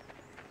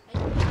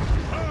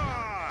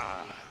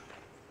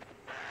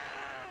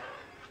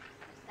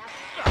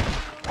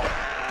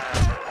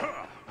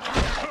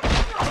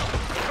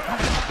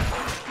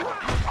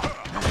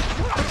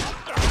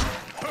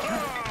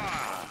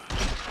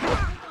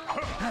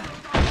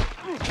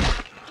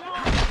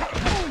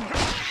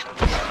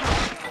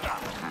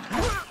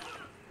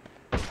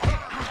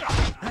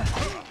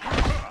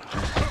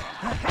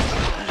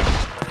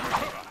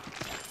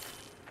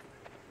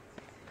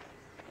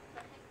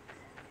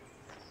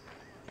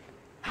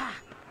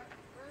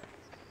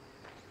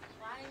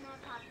 Why am I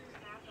popping the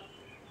map up?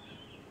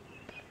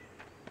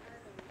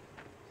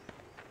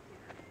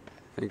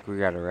 I think we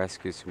gotta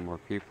rescue some more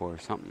people or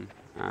something.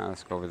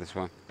 Let's go over this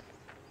one.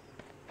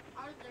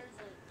 Or there's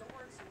a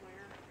door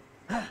somewhere.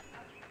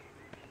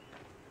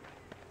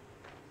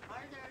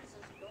 Or there's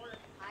a door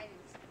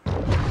hiding somewhere.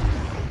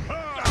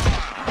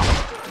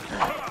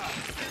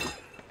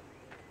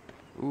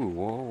 Ooh,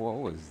 what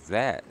was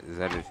that? Is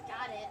that a...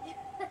 Got it.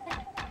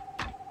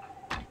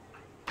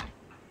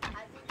 I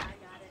think I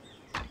got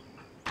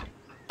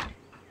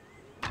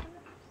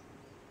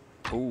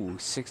it. Ooh,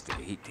 6 to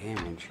 8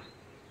 damage.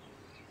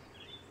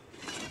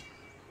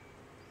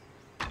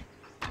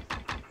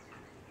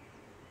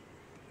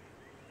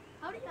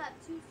 How do you have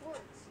 2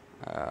 swords?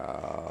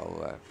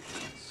 Left.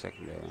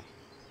 Secondary.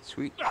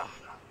 Sweet. Let me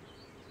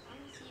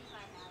see if I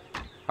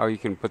have it. Oh, you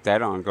can put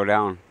that on. Go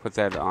down. Put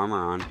that armor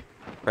on.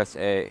 Press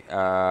A.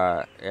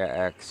 Yeah,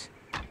 X.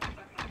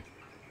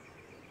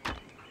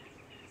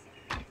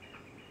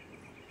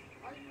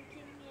 Are you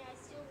kidding me? I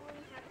still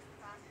only have a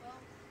crossbow.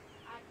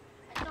 I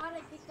thought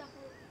I picked up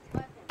a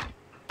weapon.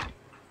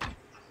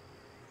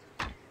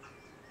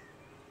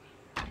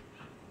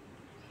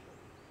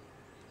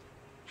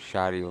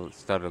 Shoddy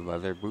studded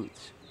leather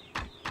boots.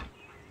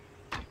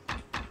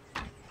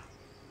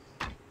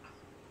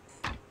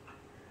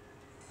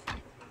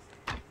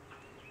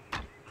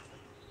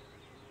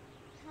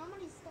 How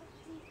much stuff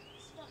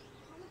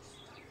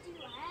do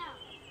you have?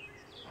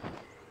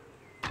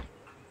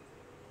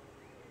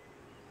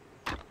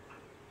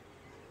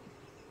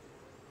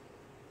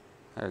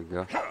 There you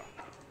go.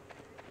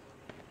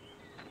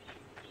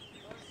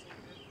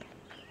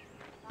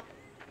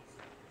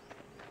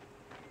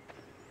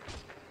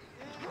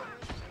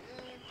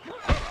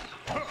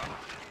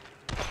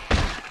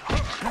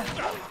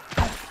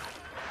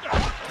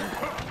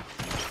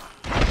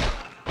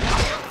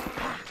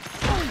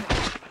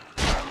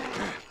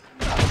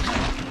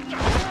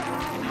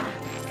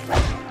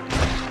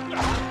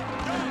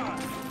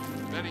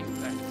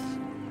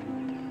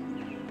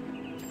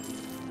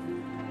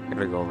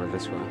 Gotta go over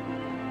this way.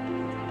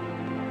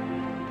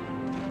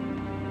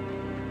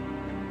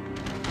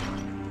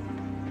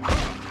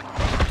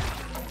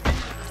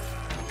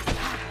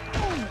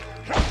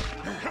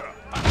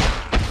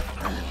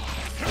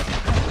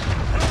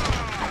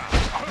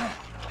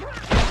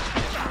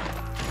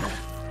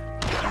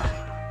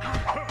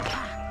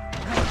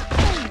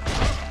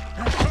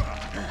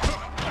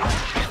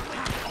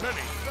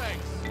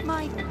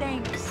 My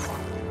thanks.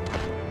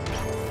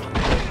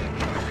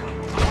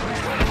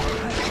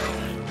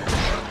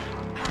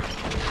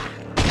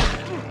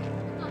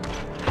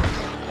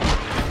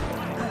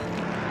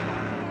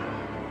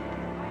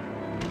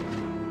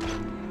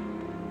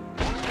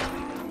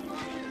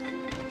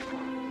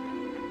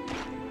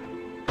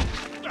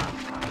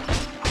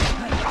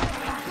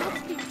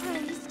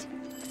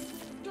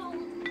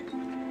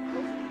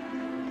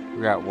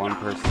 We got one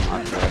person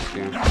left to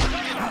rescue.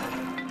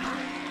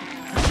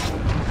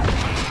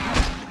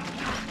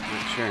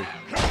 Sure.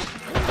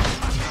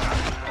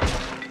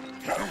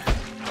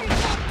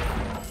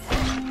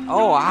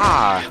 Oh,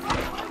 ah!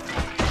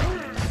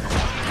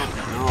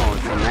 No,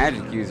 it's a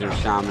magic user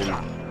shaman.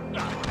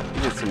 He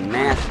did some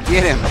nasty.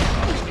 Get him!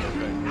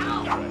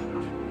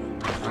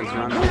 Oh, he's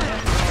running.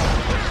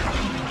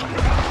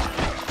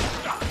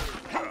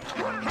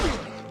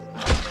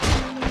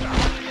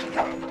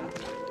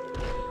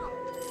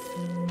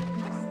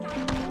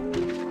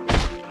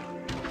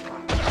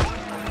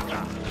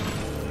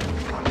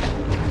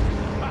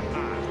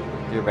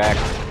 You're back.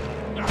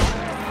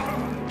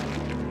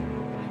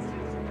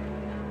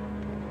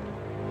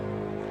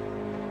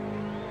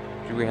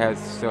 Do we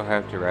still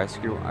have to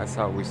rescue? I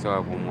thought we still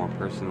have one more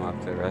person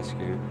left to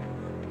rescue.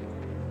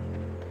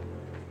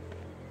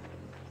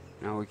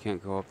 No, we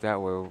can't go up that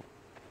way.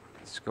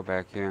 Let's go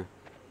back here.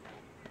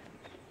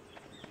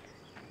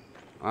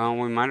 Well,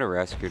 we might have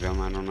rescued him.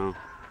 I don't know.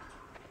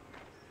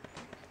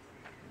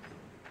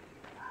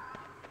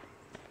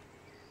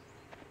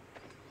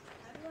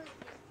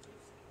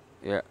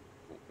 Yeah.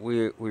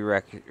 We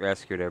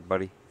rescued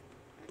everybody.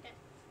 Okay.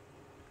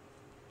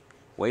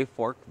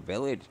 Wayfork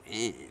Village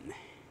Inn.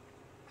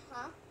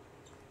 Huh?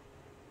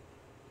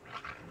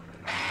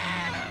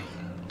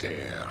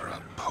 Dare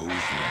oppose me.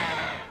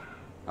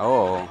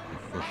 Oh.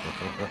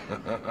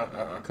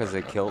 Because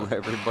they killed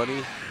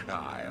everybody?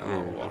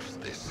 I'll wash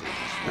this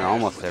They're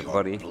almost there,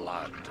 buddy.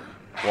 blood.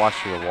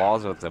 Wash your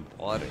walls with the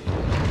blood.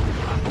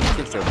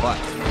 Kick their butt.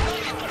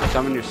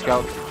 Summon your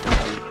scouts.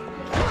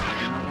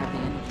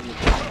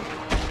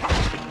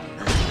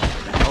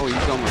 Oh,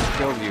 he's almost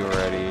killed you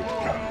already.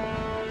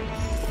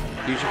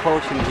 Use your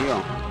potion to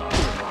heal.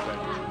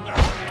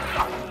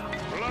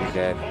 You're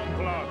dead.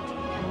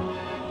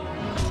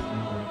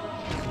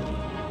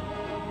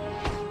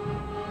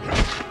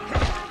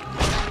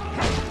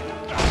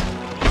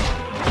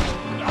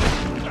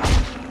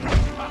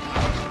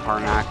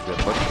 Karnak the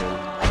Butcher.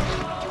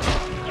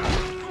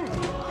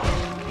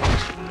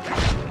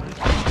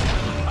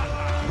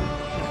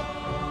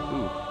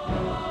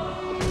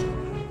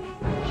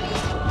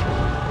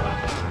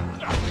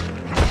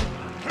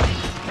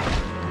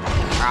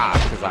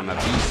 Because I'm a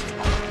beast.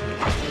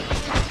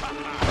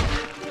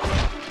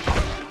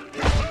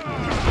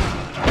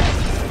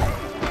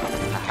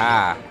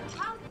 Aha!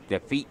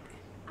 Defeat.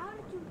 How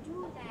did you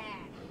do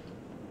that?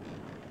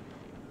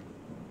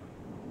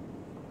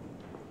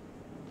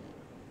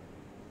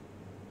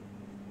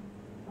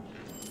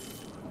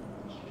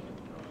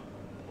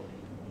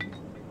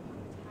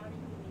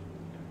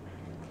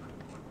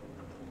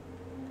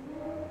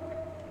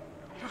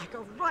 Like a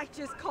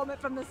righteous comet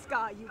from the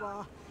sky you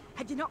are.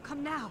 Had you not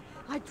come now,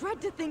 I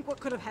dread to think what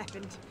could have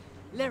happened.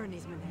 Liren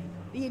is my name,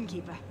 the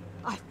innkeeper.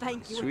 I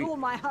thank you Sweet. with all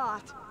my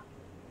heart.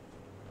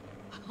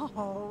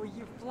 Oh,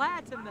 you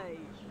flatter me.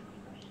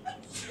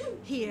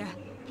 Here,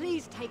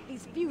 please take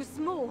these few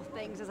small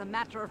things as a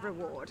matter of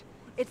reward.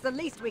 It's the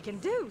least we can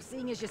do,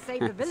 seeing as you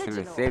saved the village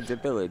and all. Saved the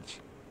village.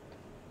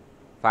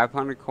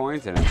 500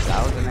 coins and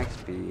 1,000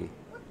 XP.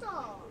 What the?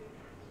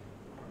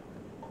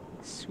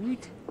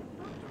 Sweet.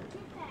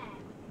 Get that.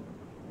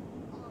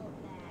 All of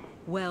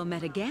that. Well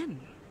met again.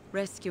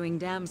 Rescuing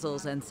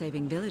damsels and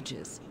saving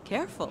villages.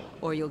 Careful,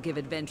 or you'll give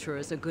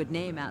adventurers a good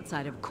name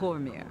outside of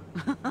Cormyr.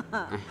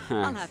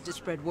 I'll have to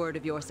spread word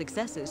of your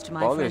successes to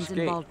my Baldur's friends in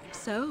Gate. Baldurs.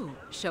 So,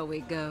 shall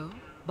we go?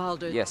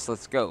 Baldur's... Yes,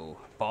 let's go.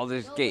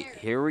 Baldur's Gate.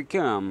 Here we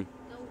come.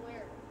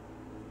 Nowhere.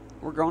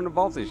 We're going to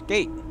Baldur's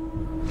Gate.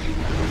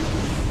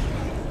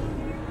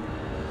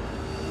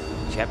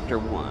 Chapter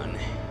 1.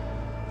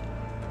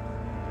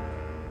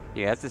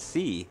 You have to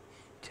see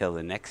till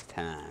the next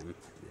time.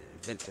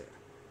 Adventure.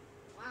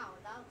 Wow,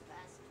 that was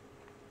fast.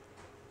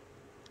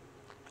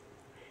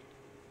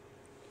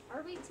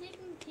 Are we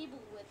taking people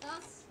with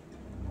us?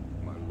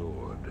 My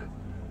lord,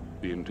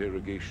 the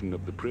interrogation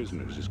of the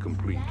prisoners is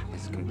complete.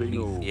 They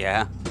know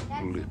Yeah.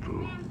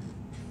 little.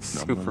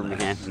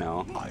 Superman,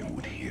 no. I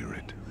would hear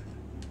it.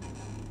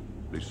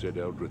 They said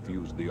Eldrith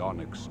used the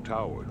Onyx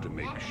Tower to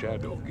make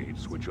shadow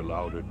gates, which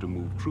allowed her to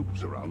move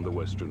troops around the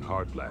western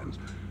heartlands.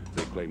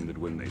 They claim that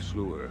when they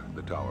slew her,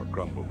 the tower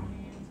crumbled.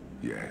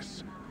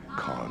 Yes,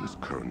 Khan's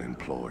current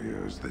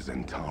employers, the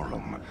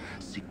Zentarum,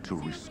 seek to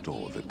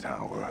restore the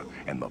tower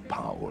and the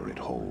power it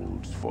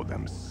holds for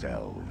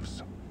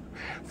themselves.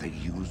 They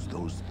use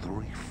those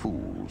 3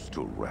 fools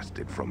to wrest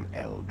it from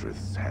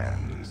Eldrith's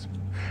hands.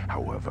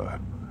 However,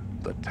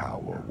 the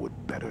tower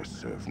would better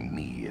serve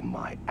me and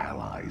my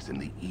allies in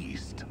the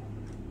east.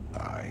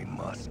 I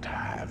must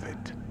have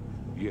it.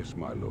 Yes,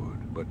 my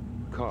lord, but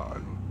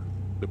Khan,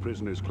 the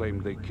prisoners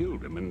claimed they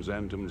killed him in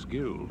Xantam's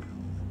guild.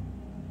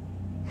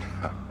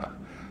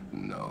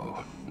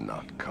 No,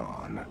 not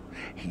Khan.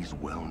 He's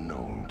well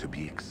known to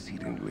be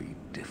exceedingly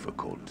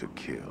difficult to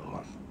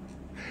kill.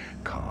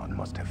 Khan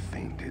must have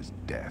feigned his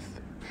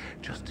death,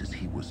 just as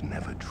he was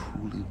never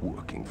truly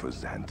working for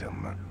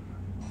Xantam.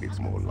 It's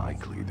more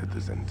likely that the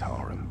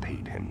Zentarum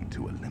paid him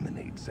to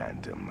eliminate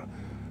Xantam,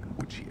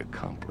 which he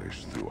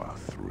accomplished through our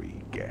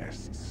 3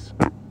 guests.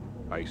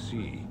 I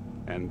see.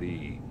 And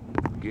the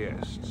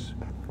guests,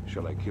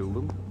 shall I kill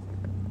them?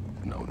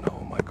 No,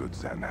 my good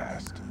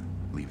Zanhast.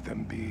 Leave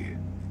them be.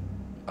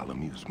 I'll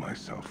amuse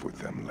myself with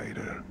them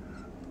later.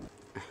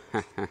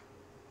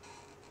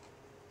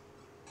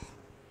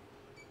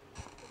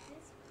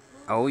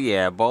 Oh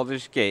yeah,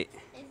 Baldur's Gate.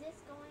 Is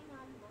this going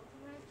on both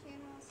of our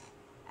channels?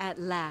 At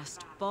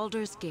last,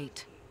 Baldur's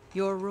Gate.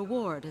 Your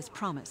reward as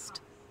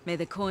promised. May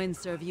the coin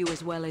serve you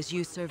as well as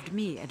you served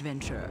me,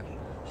 adventurer.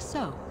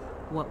 So,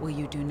 what will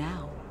you do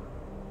now?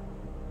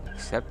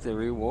 Accept the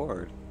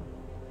reward.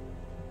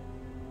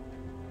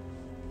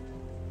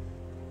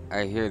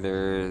 I hear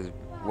there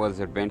was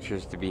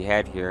adventures to be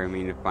had here. I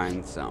mean to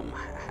find some.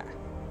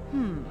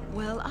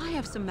 Well, I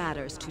have some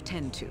matters to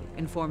tend to.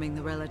 Informing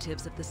the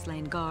relatives of the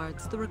slain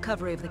guards, the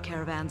recovery of the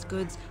caravan's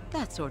goods,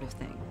 that sort of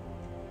thing.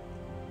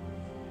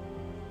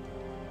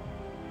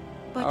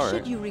 But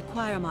should you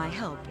require my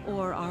help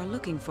or are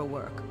looking for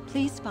work,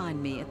 please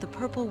find me at the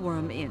Purple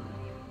Worm Inn.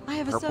 I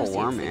have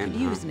associates that could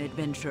use an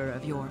adventurer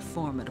of your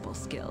formidable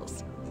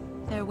skills.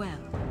 Farewell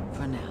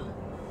for now.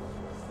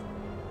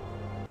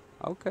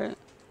 Okay. Am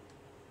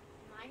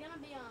I gonna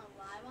be on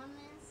live on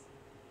this?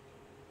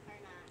 Or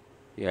not?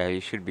 Yeah,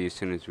 you should be as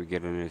soon as we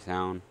get into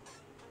town.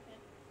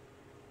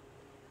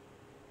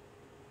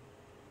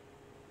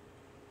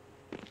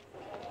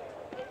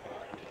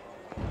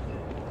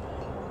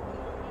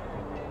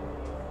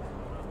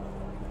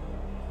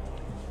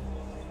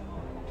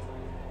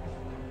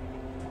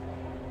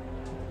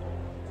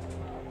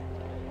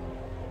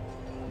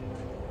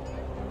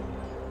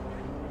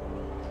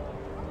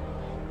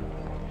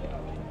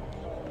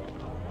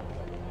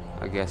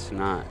 I guess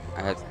not.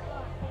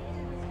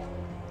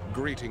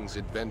 Greetings,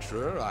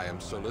 adventurer. I am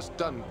Solus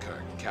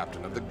Dunkirk,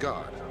 captain of the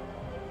guard.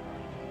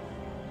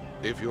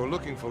 If you're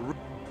looking for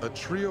a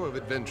trio of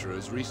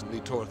adventurers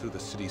recently tore through the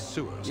city's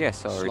sewers.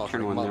 Yes, I'll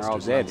return when they're all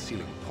dead.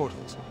 Sealing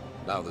portals.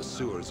 Now the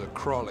sewers are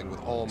crawling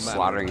with all manner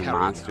Slaughtering of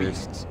carrion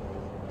monsters. beasts.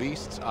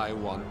 Beasts I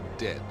want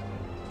dead.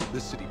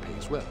 The city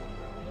pays well.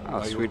 Oh,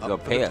 Are you sweet, up they'll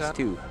for the pay us task?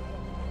 too.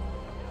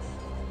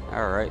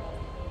 Alright.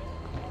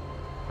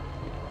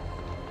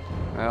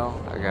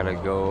 Well, I gotta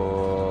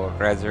go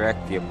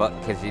resurrect you, butt,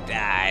 because you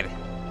died.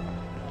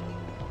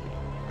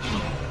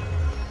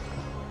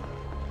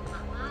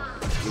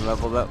 You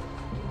leveled up.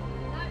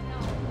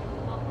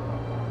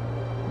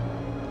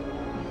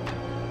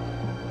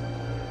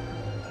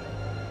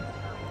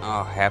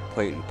 Oh, half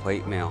plate and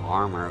plate mail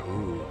armor.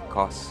 Ooh,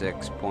 costs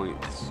 6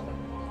 points.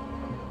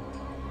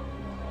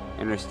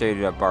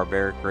 Interstated at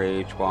barbaric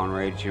rage. While in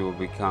rage, you will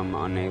become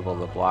unable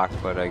to block,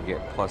 but I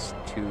get plus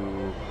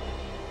 2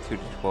 to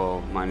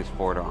 12, minus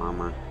 4 to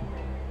armor.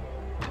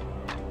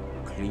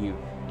 Cleave.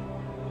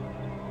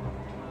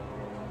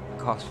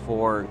 Cost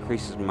 4,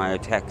 increases my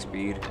attack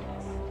speed.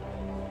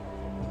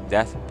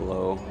 Death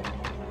blow.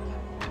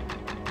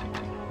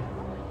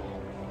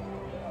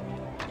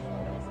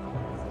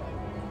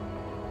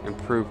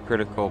 Improve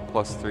critical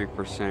plus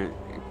 3%.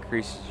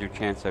 Increases your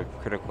chance of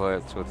critical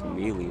hits with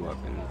melee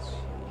weapons.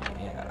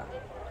 Yeah.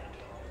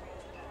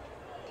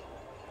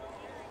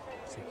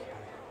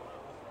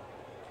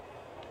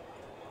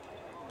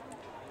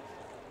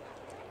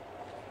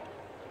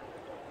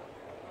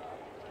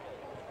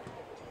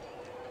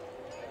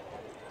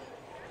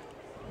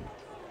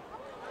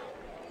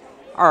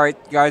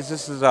 Alright guys,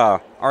 this is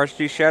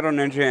RSG Shadow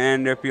Ninja,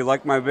 and if you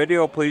like my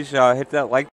video, please hit that like